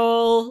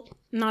 Grarl,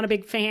 not a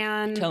big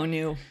fan.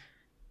 Tonu.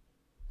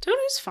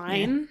 Tonu's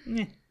fine.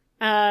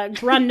 Yeah.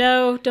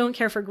 Grundo, don't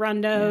care for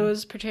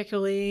Grundos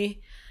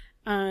particularly.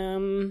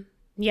 They're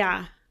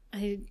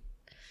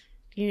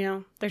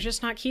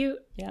just not cute.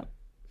 Yep.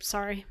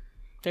 Sorry.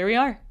 There we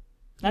are.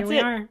 That's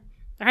it. All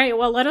right,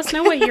 well, let us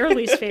know what your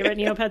least favorite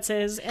Neopets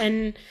is.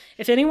 And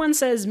if anyone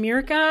says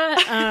Mirka,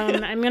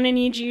 I'm going to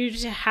need you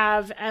to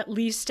have at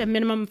least a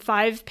minimum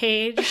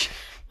 5-page,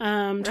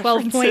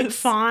 12-point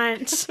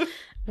font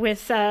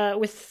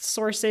with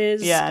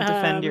sources. Yeah,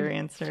 defend your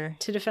answer.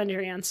 To defend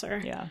your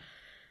answer. Yeah.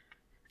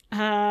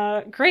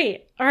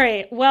 Great. All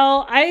right.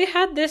 Well, I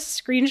had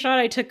this screenshot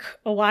I took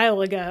a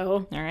while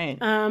ago. All right.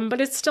 But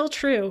it's still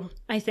true,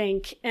 I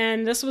think.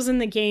 And this was in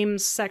the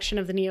games section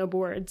of the Neo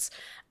boards.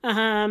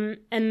 And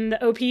the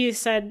OP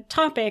said,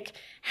 topic,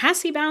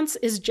 Hassy Bounce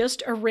is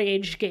just a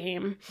rage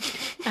game.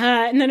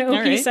 And then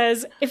OP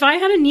says, if I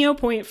had a Neo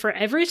point for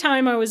every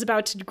time I was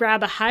about to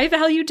grab a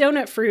high-value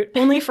donut fruit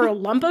only for a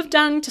lump of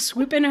dung to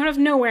swoop in out of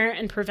nowhere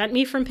and prevent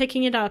me from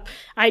picking it up,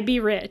 I'd be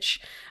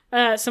rich.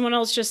 Someone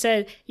else just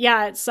said,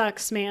 yeah, it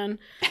sucks, man.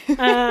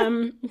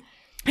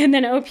 And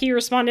then OP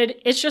responded,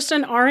 it's just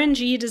an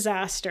RNG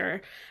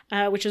disaster,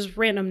 which is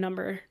random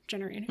number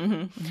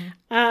generator.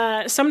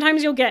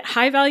 Sometimes you'll get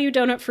high-value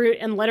donut fruit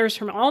and letters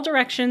from all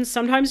directions.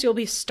 Sometimes you'll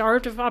be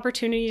starved of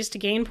opportunities to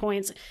gain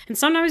points. And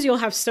sometimes you'll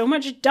have so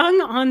much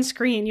dung on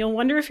screen, you'll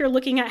wonder if you're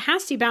looking at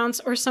Hasty Bounce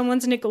or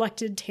someone's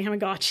neglected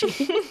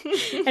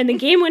Tamagotchi. And the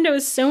game window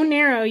is so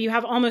narrow, you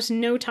have almost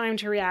no time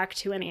to react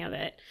to any of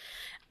it.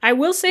 I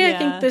will say I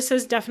think this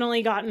has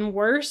definitely gotten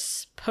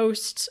worse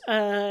post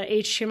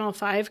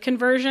HTML5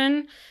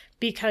 conversion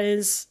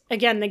because,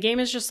 again, the game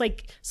is just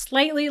like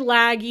slightly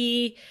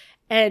laggy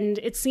and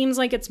it seems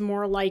like it's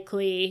more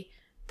likely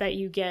that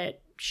you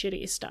get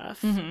shitty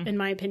stuff, in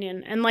my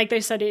opinion. And like they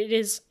said, it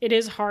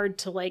is hard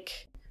to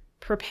like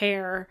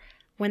prepare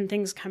when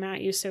things come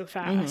at you so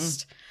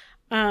fast.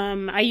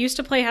 I used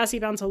to play Hasty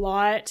Bounce a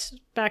lot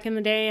back in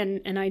the day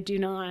and I do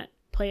not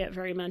play it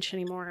very much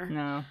anymore.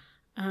 No.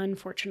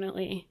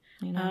 Unfortunately,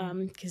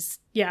 because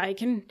it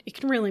can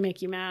really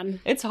make you mad.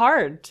 It's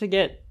hard to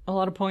get a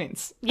lot of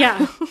points.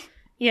 Yeah.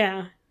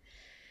 I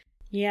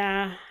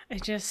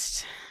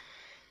just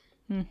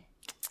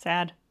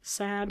sad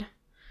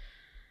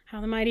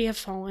how the mighty have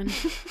fallen.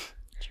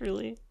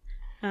 Truly.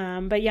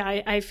 But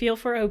yeah, I feel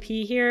for OP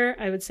here.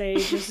 I would say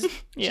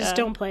just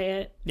don't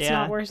play it. It's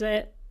not worth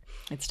it.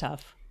 It's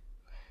tough.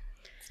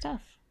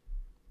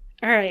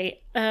 All right.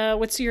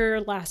 What's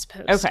your last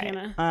post,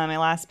 Hannah? My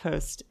last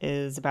post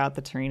is about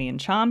the Terranian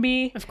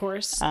Chombie. Of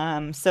course. So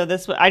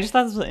I just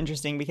thought this was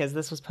interesting because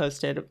this was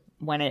posted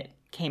when it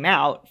came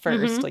out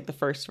first, like the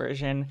first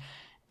version.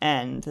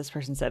 And this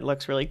person said, it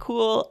looks really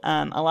cool.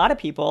 A lot of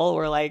people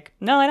were like,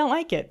 no, I don't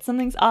like it.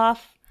 Something's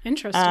off.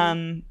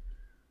 Interesting.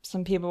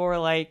 Some people were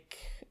like,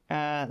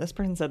 this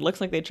person said, looks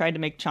like they tried to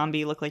make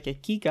Chombie look like a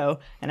Kiko.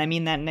 And I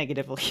mean that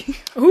negatively.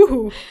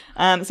 Ooh.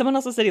 Someone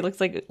also said he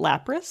looks like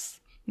Lapras.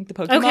 Like the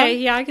Pokemon. Okay,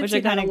 yeah, I can see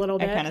that a little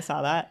bit. I kind of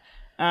saw that.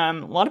 A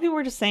lot of people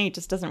were just saying it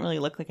just doesn't really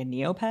look like a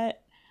Neopet.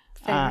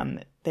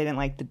 They didn't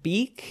like the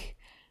beak.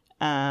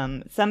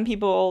 Some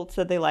people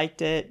said they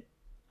liked it.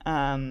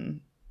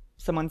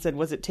 Someone said,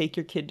 was it take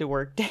your kid to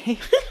work day?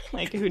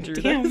 Like who drew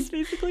this,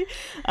 basically.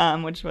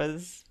 Which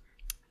was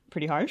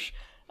pretty harsh.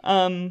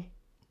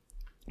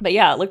 But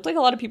yeah, it looked like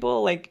a lot of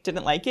people like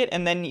didn't like it.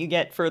 And then you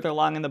get further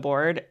along in the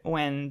board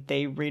when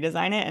they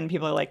redesign it and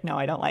people are like, no,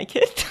 I don't like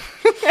it.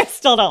 I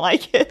still don't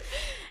like it.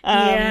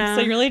 So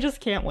you really just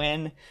can't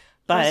win.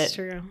 But that's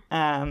true.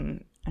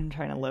 I'm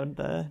trying to load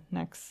the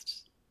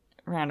next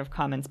round of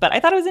comments. But I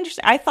thought it was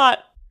interesting. I thought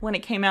when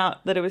it came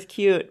out that it was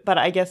cute, but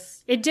I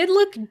guess it did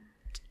look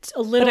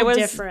a little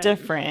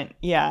different.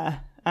 Yeah.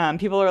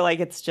 People are like,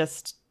 it's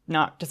just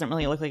doesn't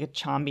really look like a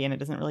Chombie and it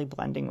doesn't really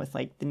blending with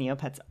like the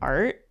Neopets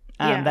art.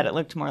 That it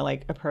looked more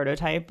like a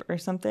prototype or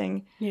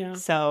something. Yeah.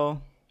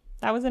 So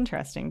that was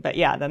interesting. But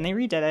yeah, then they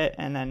redid it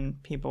and then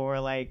people were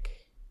like,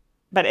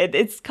 but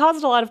it's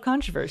caused a lot of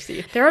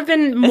controversy. There have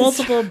been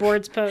multiple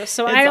boards posts.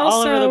 So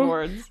all over the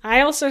boards.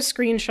 I also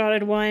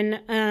screenshotted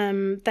one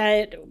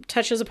that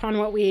touches upon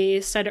what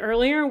we said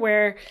earlier,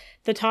 where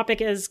the topic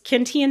is,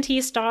 can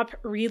TNT stop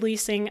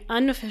releasing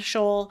unfinished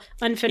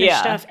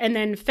stuff and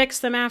then fix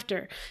them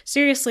after?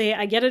 Seriously,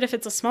 I get it if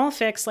it's a small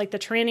fix like the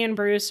Terranian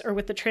Bruce or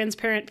with the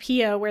transparent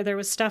Pia where there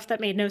was stuff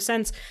that made no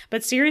sense.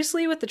 But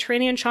seriously, with the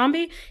Terranian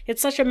Chombie,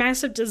 it's such a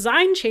massive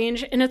design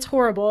change and it's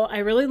horrible. I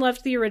really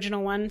loved the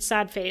original one,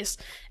 sad face.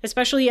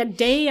 Especially a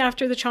day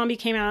after the Chombie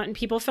came out and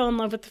people fell in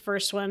love with the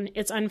first one.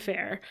 It's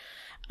unfair.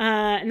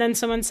 And then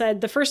someone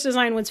said the first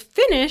design was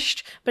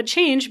finished, but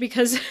changed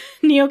because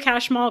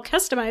Neocache Mall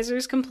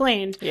customizers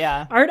complained.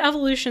 Yeah. Art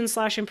evolution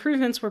 /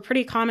 improvements were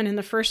pretty common in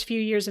the first few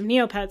years of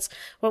Neopets.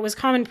 What was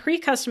common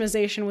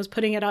pre-customization was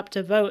putting it up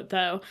to vote,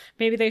 though.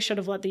 Maybe they should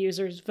have let the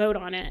users vote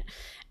on it.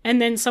 And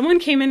then someone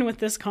came in with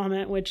this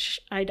comment, which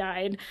I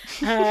died.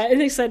 And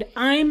they said,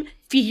 I'm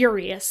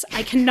furious.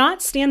 I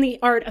cannot stand the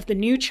art of the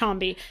new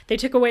Chombie. They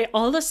took away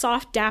all the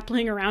soft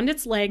dappling around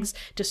its legs,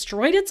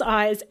 destroyed its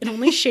eyes, and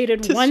only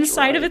shaded one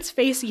side of its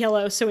face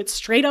yellow, so it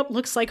straight up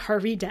looks like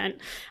Harvey Dent.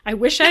 I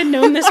wish I had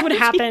known this would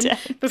happen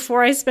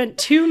before I spent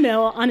 $2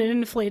 million on an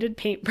inflated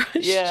paintbrush.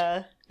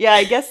 Yeah. Yeah,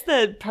 I guess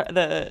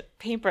the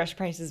paintbrush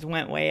prices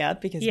went way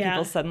up because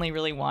people suddenly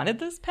really wanted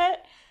this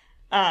pet.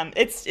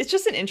 It's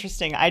just an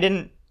interesting... I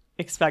didn't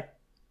expect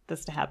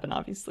this to happen,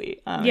 obviously.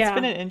 It's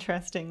been an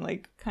interesting,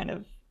 like, kind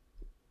of...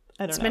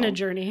 It's been a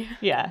journey.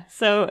 Yeah.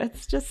 So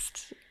it's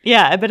just,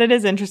 but it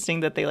is interesting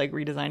that they like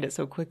redesigned it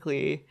so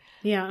quickly.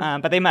 Yeah.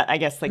 But they might, I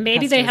guess, like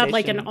maybe they had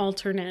like an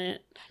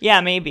alternate.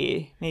 Yeah,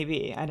 maybe.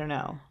 I don't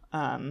know.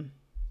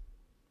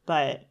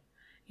 But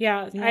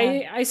yeah.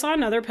 I saw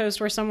another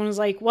post where someone was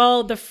like,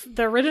 well, the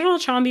original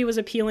Chombie was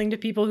appealing to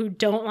people who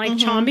don't like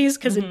Chombies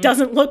because it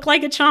doesn't look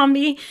like a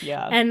Chombie.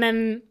 Yeah. And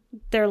then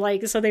they're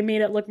like, so they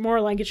made it look more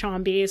like a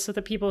Chombie so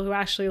the people who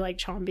actually like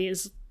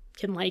Chombies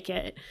can like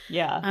it.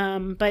 Yeah.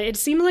 But it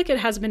seemed like it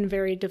has been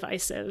very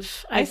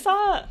divisive. I've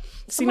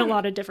seen a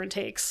lot of different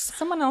takes.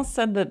 Someone else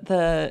said that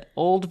the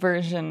old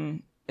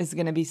version is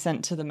going to be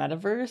sent to the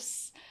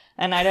metaverse.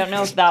 And I don't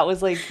know if that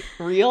was like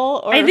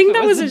real or I think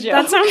that was a joke.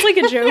 That sounds like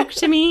a joke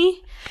to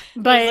me,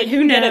 but like,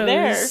 who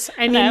knows?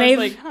 I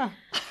mean,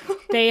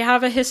 they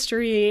have a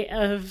history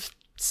of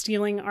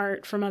stealing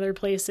art from other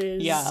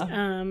places. Yeah.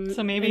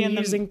 So maybe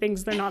using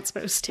things they're not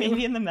supposed to.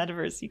 Maybe in the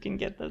metaverse you can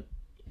get the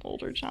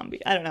older Chompy.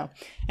 I don't know.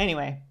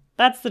 Anyway,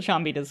 that's the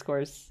Chompy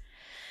discourse.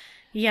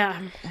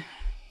 Yeah.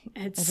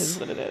 It is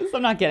what it is.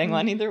 I'm not getting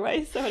one either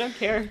way, so I don't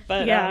care.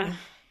 But yeah.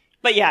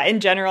 But yeah,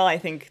 in general, I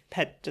think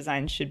pet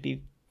design should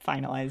be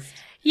finalized.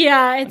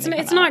 Yeah,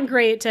 it's not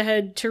great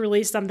to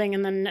release something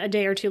and then a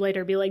day or two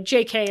later be like,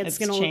 JK, it's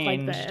going to look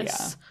like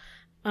this.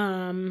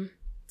 Yeah.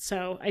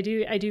 So I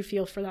do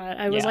feel for that.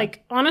 I was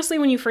like, honestly,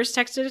 when you first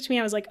texted it to me,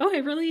 I was like, oh, I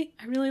really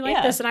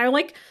like this. And I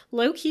like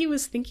low key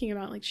was thinking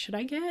about like, should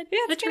I get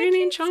a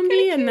training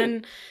Chompy? And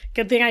then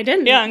good thing I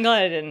didn't. Yeah, I'm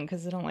glad I didn't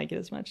because I don't like it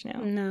as much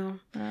now. No.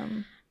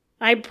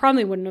 I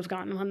probably wouldn't have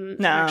gotten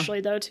one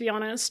actually, though, to be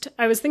honest.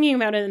 I was thinking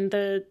about it, and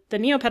the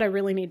Neopet I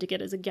really need to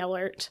get is a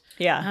Gellert.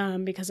 Yeah.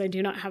 Because I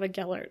do not have a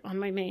Gellert on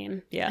my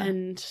main. Yeah.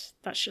 And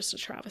that's just a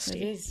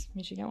travesty. It is.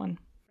 You should get one.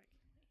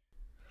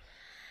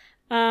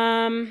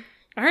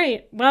 All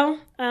right. Well,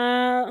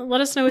 let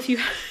us know if you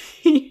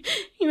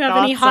you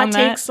have any hot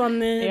takes on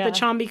the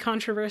Chompy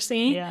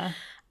controversy. Yeah.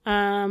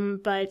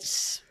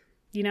 But,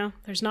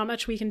 there's not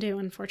much we can do,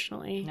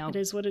 unfortunately. Nope. It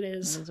is what it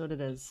is. It is what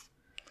it is.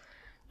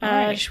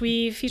 Right. Should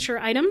we feature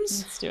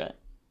items? Let's do it.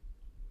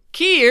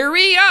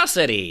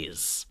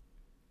 Curiosities.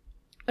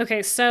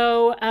 Okay,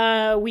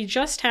 so we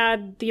just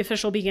had the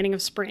official beginning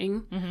of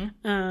spring,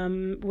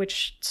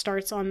 which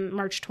starts on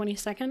March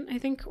 22nd, I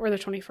think, or the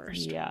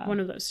 21st. Yeah.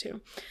 One of those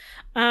two.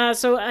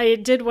 So I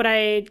did what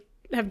I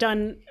have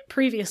done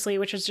previously,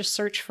 which is just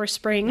search for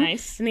spring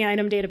in the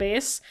item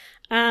database.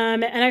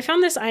 And I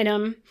found this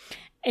item,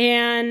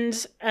 and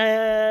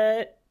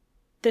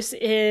this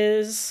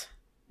is...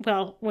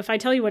 Well, if I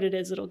tell you what it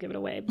is, it'll give it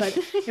away. But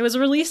it was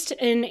released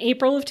in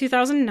April of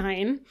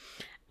 2009,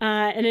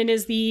 and it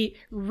is the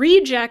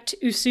Reject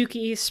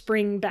Usuki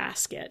Spring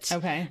Basket.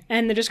 Okay.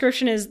 And the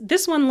description is,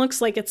 this one looks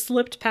like it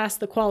slipped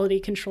past the quality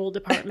control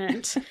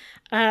department.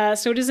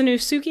 So it is an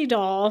Usuki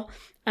doll.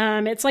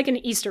 It's like an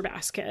Easter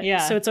basket. Yeah.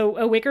 So it's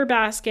a wicker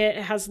basket.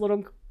 It has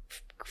little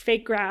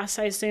fake grass,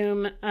 I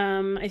assume.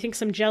 I think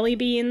some jelly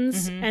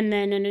beans, and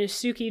then an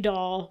Usuki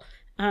doll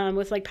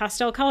with like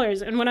pastel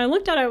colors. And when I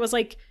looked at it, I was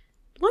like,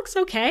 looks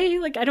okay.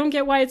 Like, I don't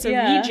get why it's a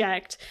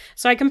reject.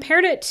 So I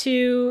compared it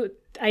to,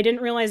 I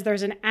didn't realize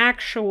there's an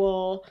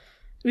actual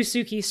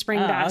Usuki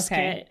spring basket.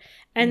 Okay.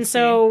 And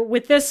so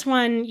with this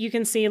one, you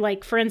can see,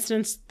 like, for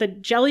instance, the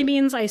jelly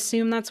beans, I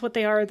assume that's what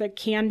they are. The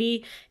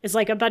candy is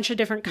like a bunch of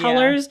different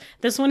colors. Yeah.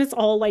 This one is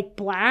all like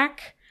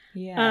black.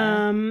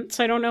 Yeah.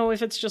 So I don't know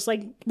if it's just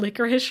like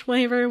licorice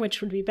flavor,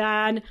 which would be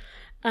bad.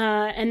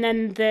 And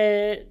then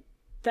the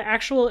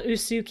actual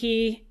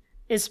Usuki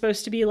is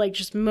supposed to be like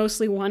just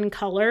mostly one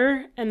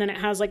color, and then it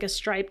has like a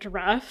striped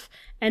ruff,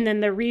 and then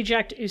the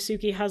Reject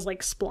Usuki has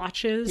like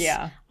splotches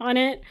on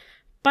it.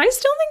 But I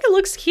still think it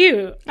looks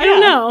cute. I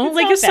don't know.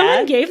 Like, if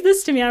someone gave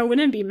this to me, I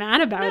wouldn't be mad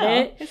about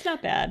it. It's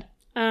not bad.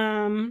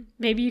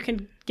 Maybe you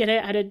can get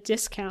it at a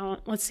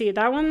discount. Let's see.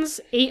 That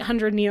one's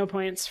 800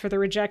 Neopoints for the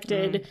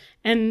Rejected,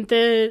 and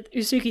the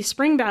Usuki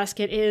Spring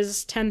Basket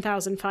is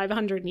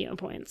 10,500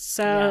 Neopoints.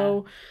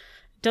 So...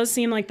 does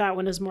seem like that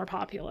one is more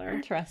popular.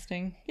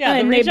 Interesting.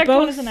 Yeah, the Reject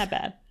one isn't that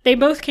bad. They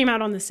both came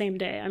out on the same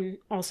day. I'm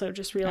also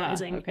just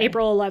realizing.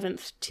 April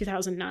 11th,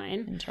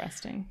 2009.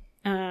 Interesting.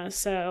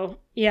 So,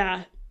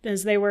 yeah,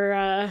 as they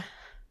were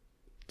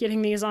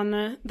getting these on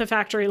the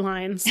factory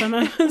line, some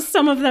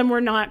of them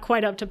were not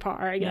quite up to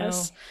par, I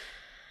guess.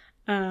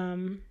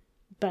 No.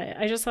 But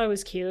I just thought it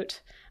was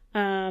cute.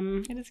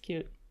 It is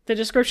cute. The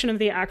description of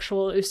the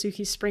actual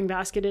Usuki Spring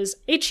Basket is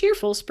a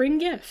cheerful spring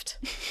gift.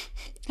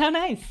 How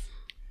nice.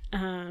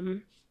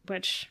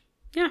 Which,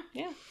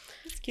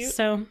 it's cute.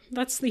 So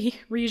that's the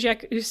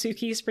Reject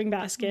Usuki Spring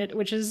Basket,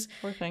 which is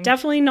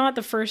definitely not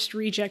the first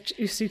Reject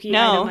Usuki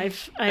item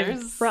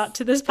I've brought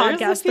to this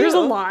podcast. There's a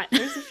lot.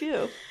 There's a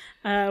few.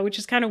 Which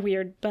is kind of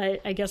weird,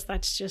 but I guess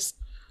that's just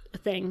a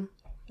thing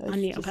on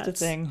Neopets. Just a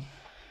thing.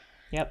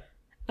 Yep.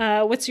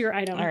 What's your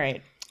item? All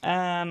right.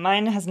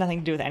 Mine has nothing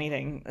to do with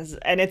anything,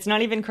 and it's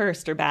not even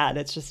cursed or bad.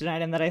 It's just an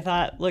item that I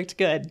thought looked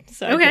good,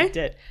 so I picked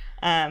it.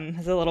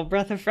 It's a little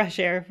breath of fresh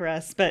air for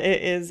us, but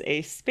it is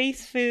a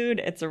space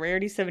food. It's a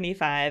rarity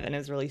 75 and it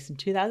was released in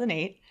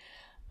 2008.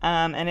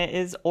 And it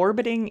is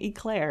Orbiting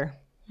Eclair.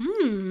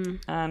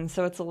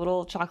 So it's a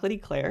little chocolate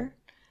eclair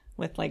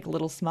with like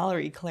little smaller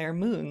eclair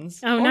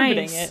moons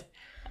orbiting it.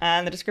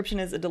 And the description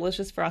is a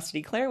delicious frosted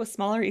eclair with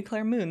smaller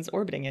eclair moons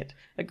orbiting it.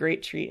 A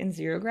great treat in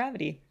zero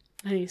gravity.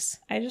 Nice.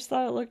 I just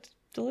thought it looked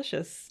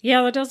delicious.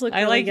 Yeah, that does look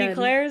really good. I like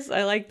eclairs.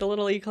 I like the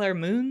little eclair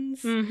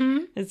moons.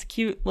 It's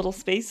cute little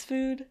space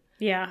food.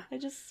 Yeah. I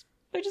just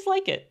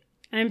like it.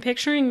 I'm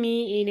picturing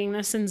me eating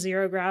this in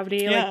zero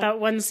gravity. Like that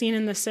one scene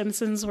in The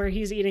Simpsons where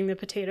he's eating the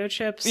potato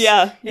chips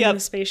in the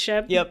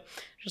spaceship. Yep.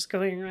 Just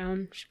going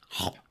around.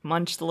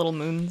 Munch the little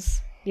moons.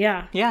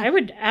 Yeah. I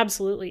would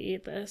absolutely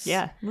eat this.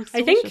 Yeah. Looks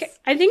delicious.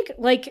 I think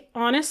like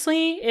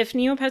honestly, if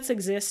Neopets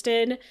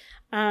existed,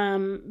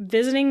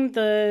 visiting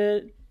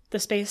the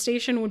space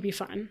station would be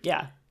fun.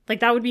 Yeah. Like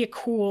that would be a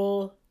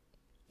cool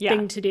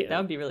thing to do. That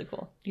would be really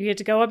cool. You get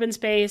to go up in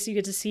space, you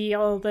get to see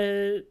all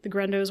the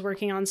Grendos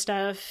working on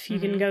stuff. You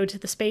can go to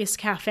the space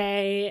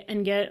cafe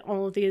and get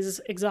all of these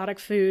exotic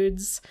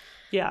foods.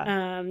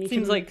 Yeah.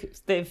 Seems like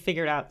they've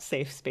figured out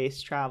safe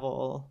space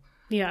travel.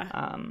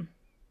 Yeah.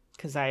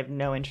 Because I have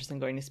no interest in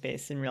going to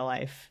space in real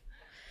life.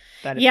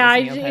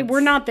 We're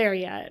not there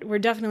yet. We're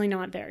definitely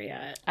not there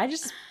yet. I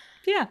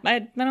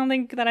don't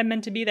think that I'm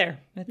meant to be there.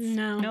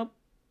 Nope.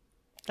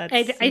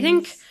 I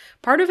think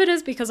part of it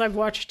is because I've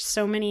watched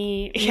so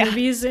many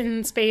movies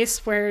in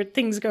space where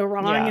things go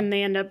wrong and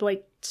they end up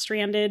like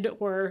stranded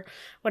or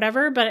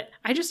whatever. But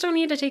I just don't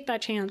need to take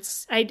that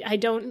chance. I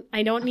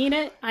don't need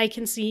it. I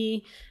can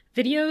see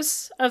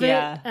videos of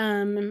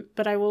it,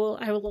 but I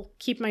will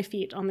keep my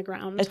feet on the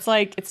ground. It's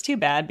like, it's too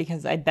bad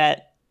because I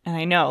bet, and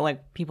I know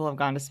like people have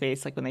gone to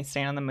space, like when they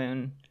stand on the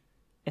moon,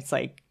 it's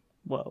like,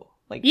 whoa,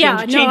 like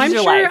changes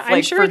your life. Like,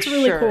 I'm sure it's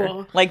really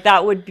cool. Like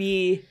that would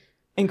be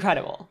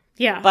incredible.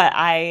 Yeah. But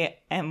I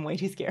am way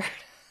too scared.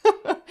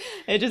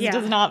 It just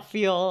does not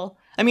feel,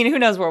 I mean, who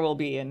knows where we'll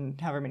be in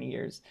however many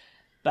years,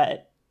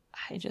 but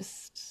I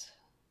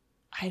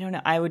don't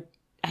know. I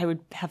would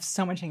have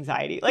so much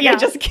anxiety. Like, I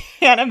just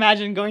can't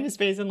imagine going to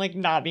space and, like,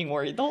 not being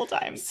worried the whole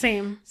time.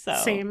 Same.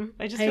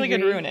 I just feel like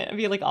it'd ruin it. I'd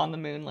be, like, on the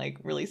moon, like,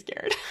 really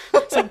scared.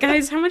 It's like,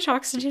 guys, how much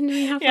oxygen do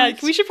we have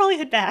left? We should probably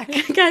head back.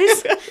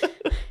 Guys.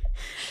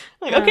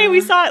 Like, okay, we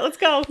saw it. Let's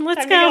go.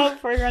 Let's go.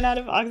 Before we run out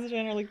of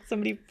oxygen or, like,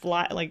 somebody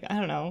fly, like, I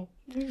don't know.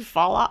 You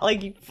fall out,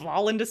 like, you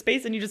fall into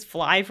space and you just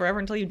fly forever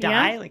until you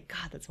die. Like,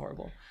 God, that's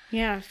horrible.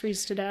 Yeah,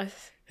 freeze to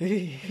death.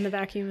 In the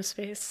vacuum of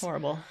space.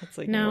 Horrible. It's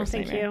like no,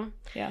 thank you.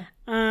 Yeah.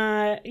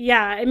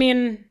 I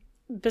mean,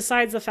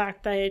 besides the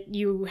fact that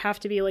you have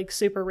to be like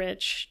super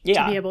rich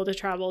to be able to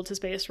travel to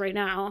space right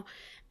now,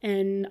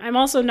 and I'm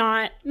also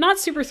not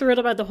super thrilled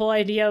about the whole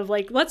idea of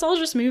like, let's all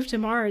just move to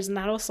Mars and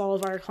that'll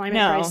solve our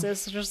climate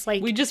crisis. Just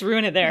like we just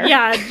ruin it there.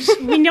 Yeah,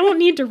 we don't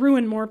need to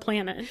ruin more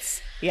planets.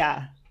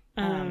 Yeah.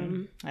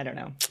 I don't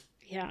know.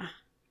 Yeah.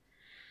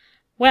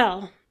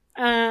 Well.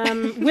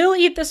 We'll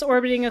eat this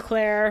orbiting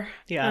eclair.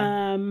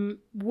 Yeah.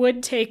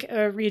 Would take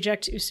a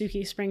reject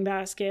Usuki spring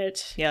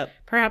basket. Yep.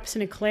 Perhaps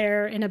an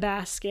eclair in a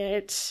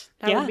basket.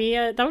 That would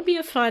be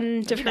a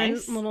fun,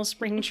 different little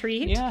spring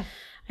treat. Yeah.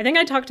 I think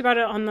I talked about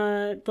it on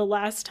the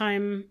last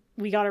time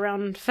we got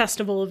around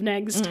Festival of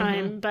Negs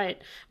time, but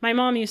my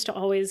mom used to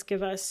always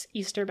give us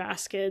Easter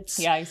baskets.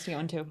 Yeah, I used to get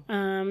one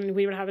too.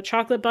 We would have a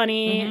chocolate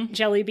bunny,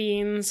 jelly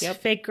beans,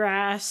 fake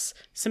grass,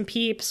 some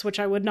Peeps, which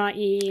I would not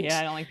eat. Yeah,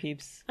 I don't like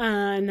Peeps.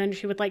 And then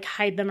she would like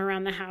hide them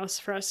around the house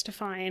for us to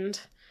find.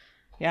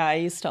 Yeah, I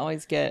used to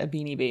always get a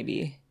Beanie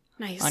Baby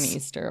on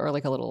Easter, or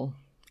like a little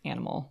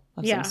animal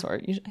of some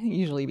sort.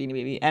 Usually Beanie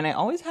Baby. And I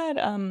always had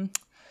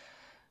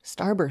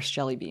Starburst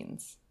jelly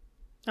beans.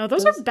 Oh,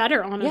 those are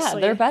better, honestly. Yeah,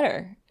 they're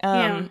better.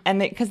 And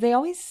because they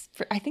always,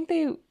 I think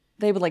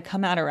they would like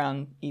come out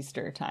around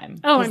Easter time.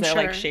 Oh, I'm they're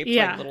sure. like shaped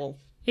like little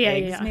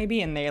eggs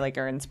maybe, and they like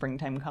are in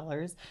springtime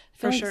colors.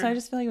 For sure. So I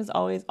just feel like it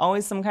was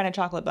always some kind of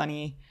chocolate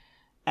bunny,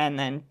 and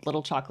then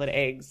little chocolate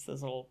eggs,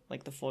 those little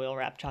like the foil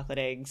wrapped chocolate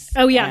eggs.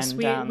 Oh yes,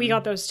 we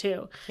got those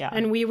too. Yeah,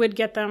 and we would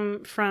get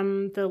them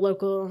from the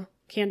local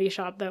candy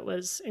shop that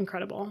was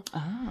incredible.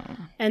 Oh,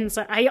 and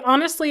so I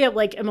honestly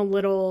am a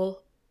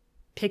little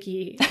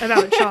picky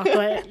about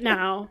chocolate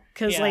now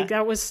because like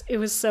it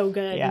was so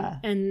good. Yeah,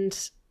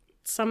 and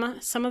some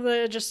of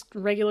the just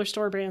regular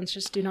store brands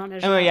just do not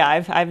measure. Oh yeah,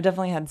 I've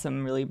definitely had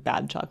some really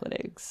bad chocolate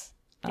eggs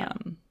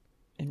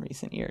in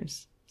recent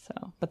years.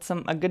 So, but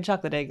a good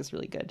chocolate egg is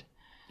really good.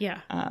 Yeah.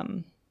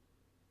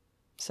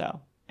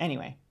 So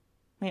anyway,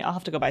 I'll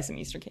have to go buy some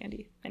Easter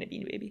candy and a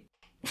Beanie Baby.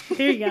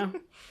 There you go.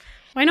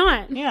 Why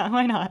not? Yeah,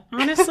 why not?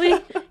 Honestly,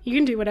 you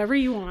can do whatever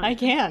you want. I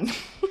can.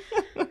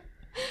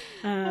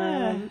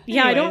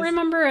 I don't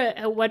remember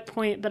at what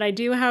point, but I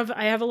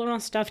have a little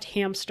stuffed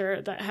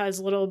hamster that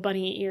has little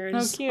bunny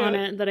ears on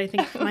it that I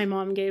think my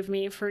mom gave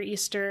me for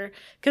Easter.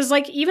 Because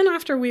like even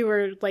after we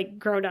were like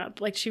grown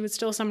up, like she would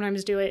still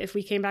sometimes do it if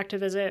we came back to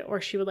visit, or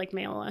she would like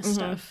mail us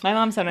stuff. My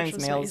mom sometimes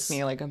mails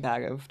me like a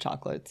bag of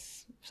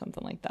chocolates,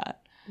 something like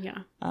that. Yeah.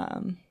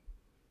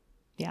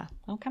 Yeah.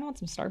 I kind of want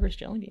some Starburst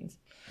jelly beans.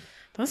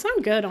 Those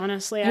sound good,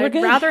 honestly. I'd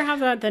rather have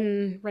that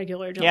than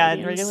regular jelly beans.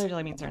 Yeah, regular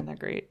jelly beans aren't that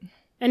great.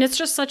 And it's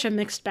just such a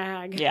mixed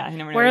bag. Yeah, you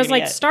never know. Whereas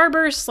like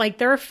Starburst, like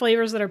there are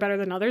flavors that are better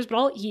than others, but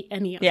I'll eat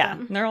any of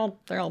them. Yeah,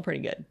 they're all pretty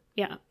good.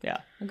 Yeah. Yeah,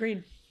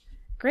 agreed.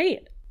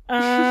 Great.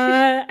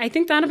 I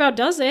think that about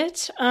does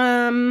it.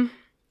 Can't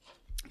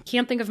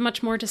can't think of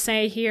much more to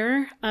say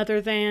here other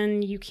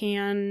than you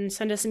can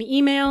send us an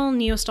email,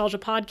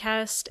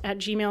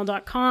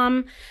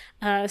 neostalgiapodcast@gmail.com.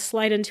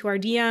 Slide into our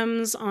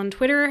DMs on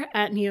Twitter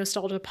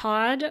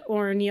 @neostalgiapod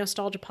or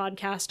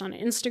neostalgiapodcast on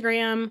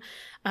Instagram.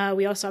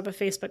 We also have a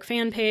Facebook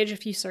fan page.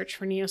 If you search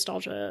for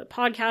Neostalgia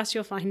Podcast,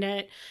 you'll find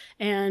it.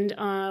 And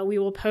we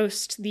will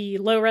post the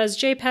low-res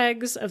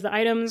JPEGs of the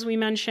items we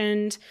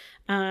mentioned.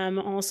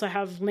 Also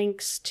have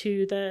links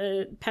to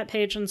the pet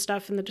page and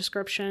stuff in the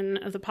description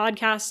of the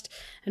podcast.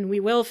 And we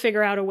will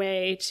figure out a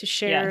way to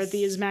share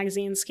these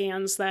magazine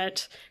scans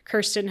that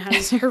Kirsten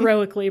has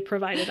heroically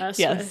provided us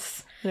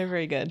with. They're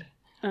very good.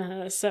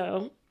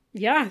 So,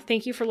 yeah,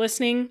 thank you for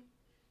listening.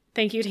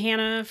 Thank you to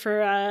Hannah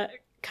for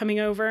coming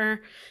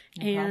over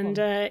and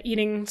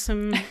eating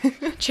some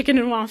chicken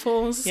and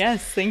waffles.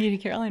 Yes, thank you to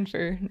Caroline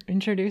for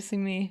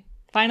introducing me.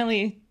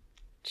 Finally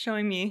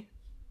showing me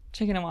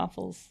chicken and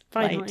waffles.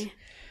 Finally.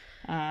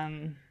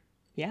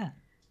 Yeah.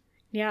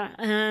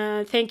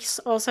 Thanks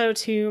also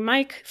to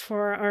Mike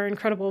for our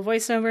incredible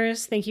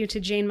voiceovers. Thank you to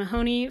Jane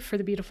Mahoney for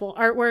the beautiful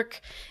artwork,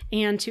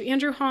 and to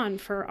Andrew Hahn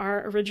for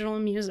our original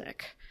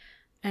music.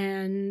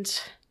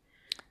 And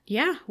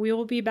yeah, we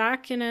will be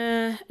back in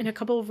a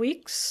couple of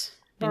weeks,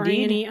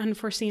 barring any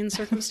unforeseen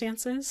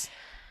circumstances.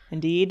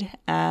 Indeed.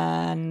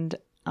 And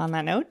on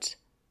that note,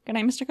 good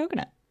night, Mr.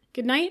 Coconut.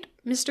 Good night,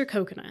 Mr.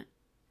 Coconut.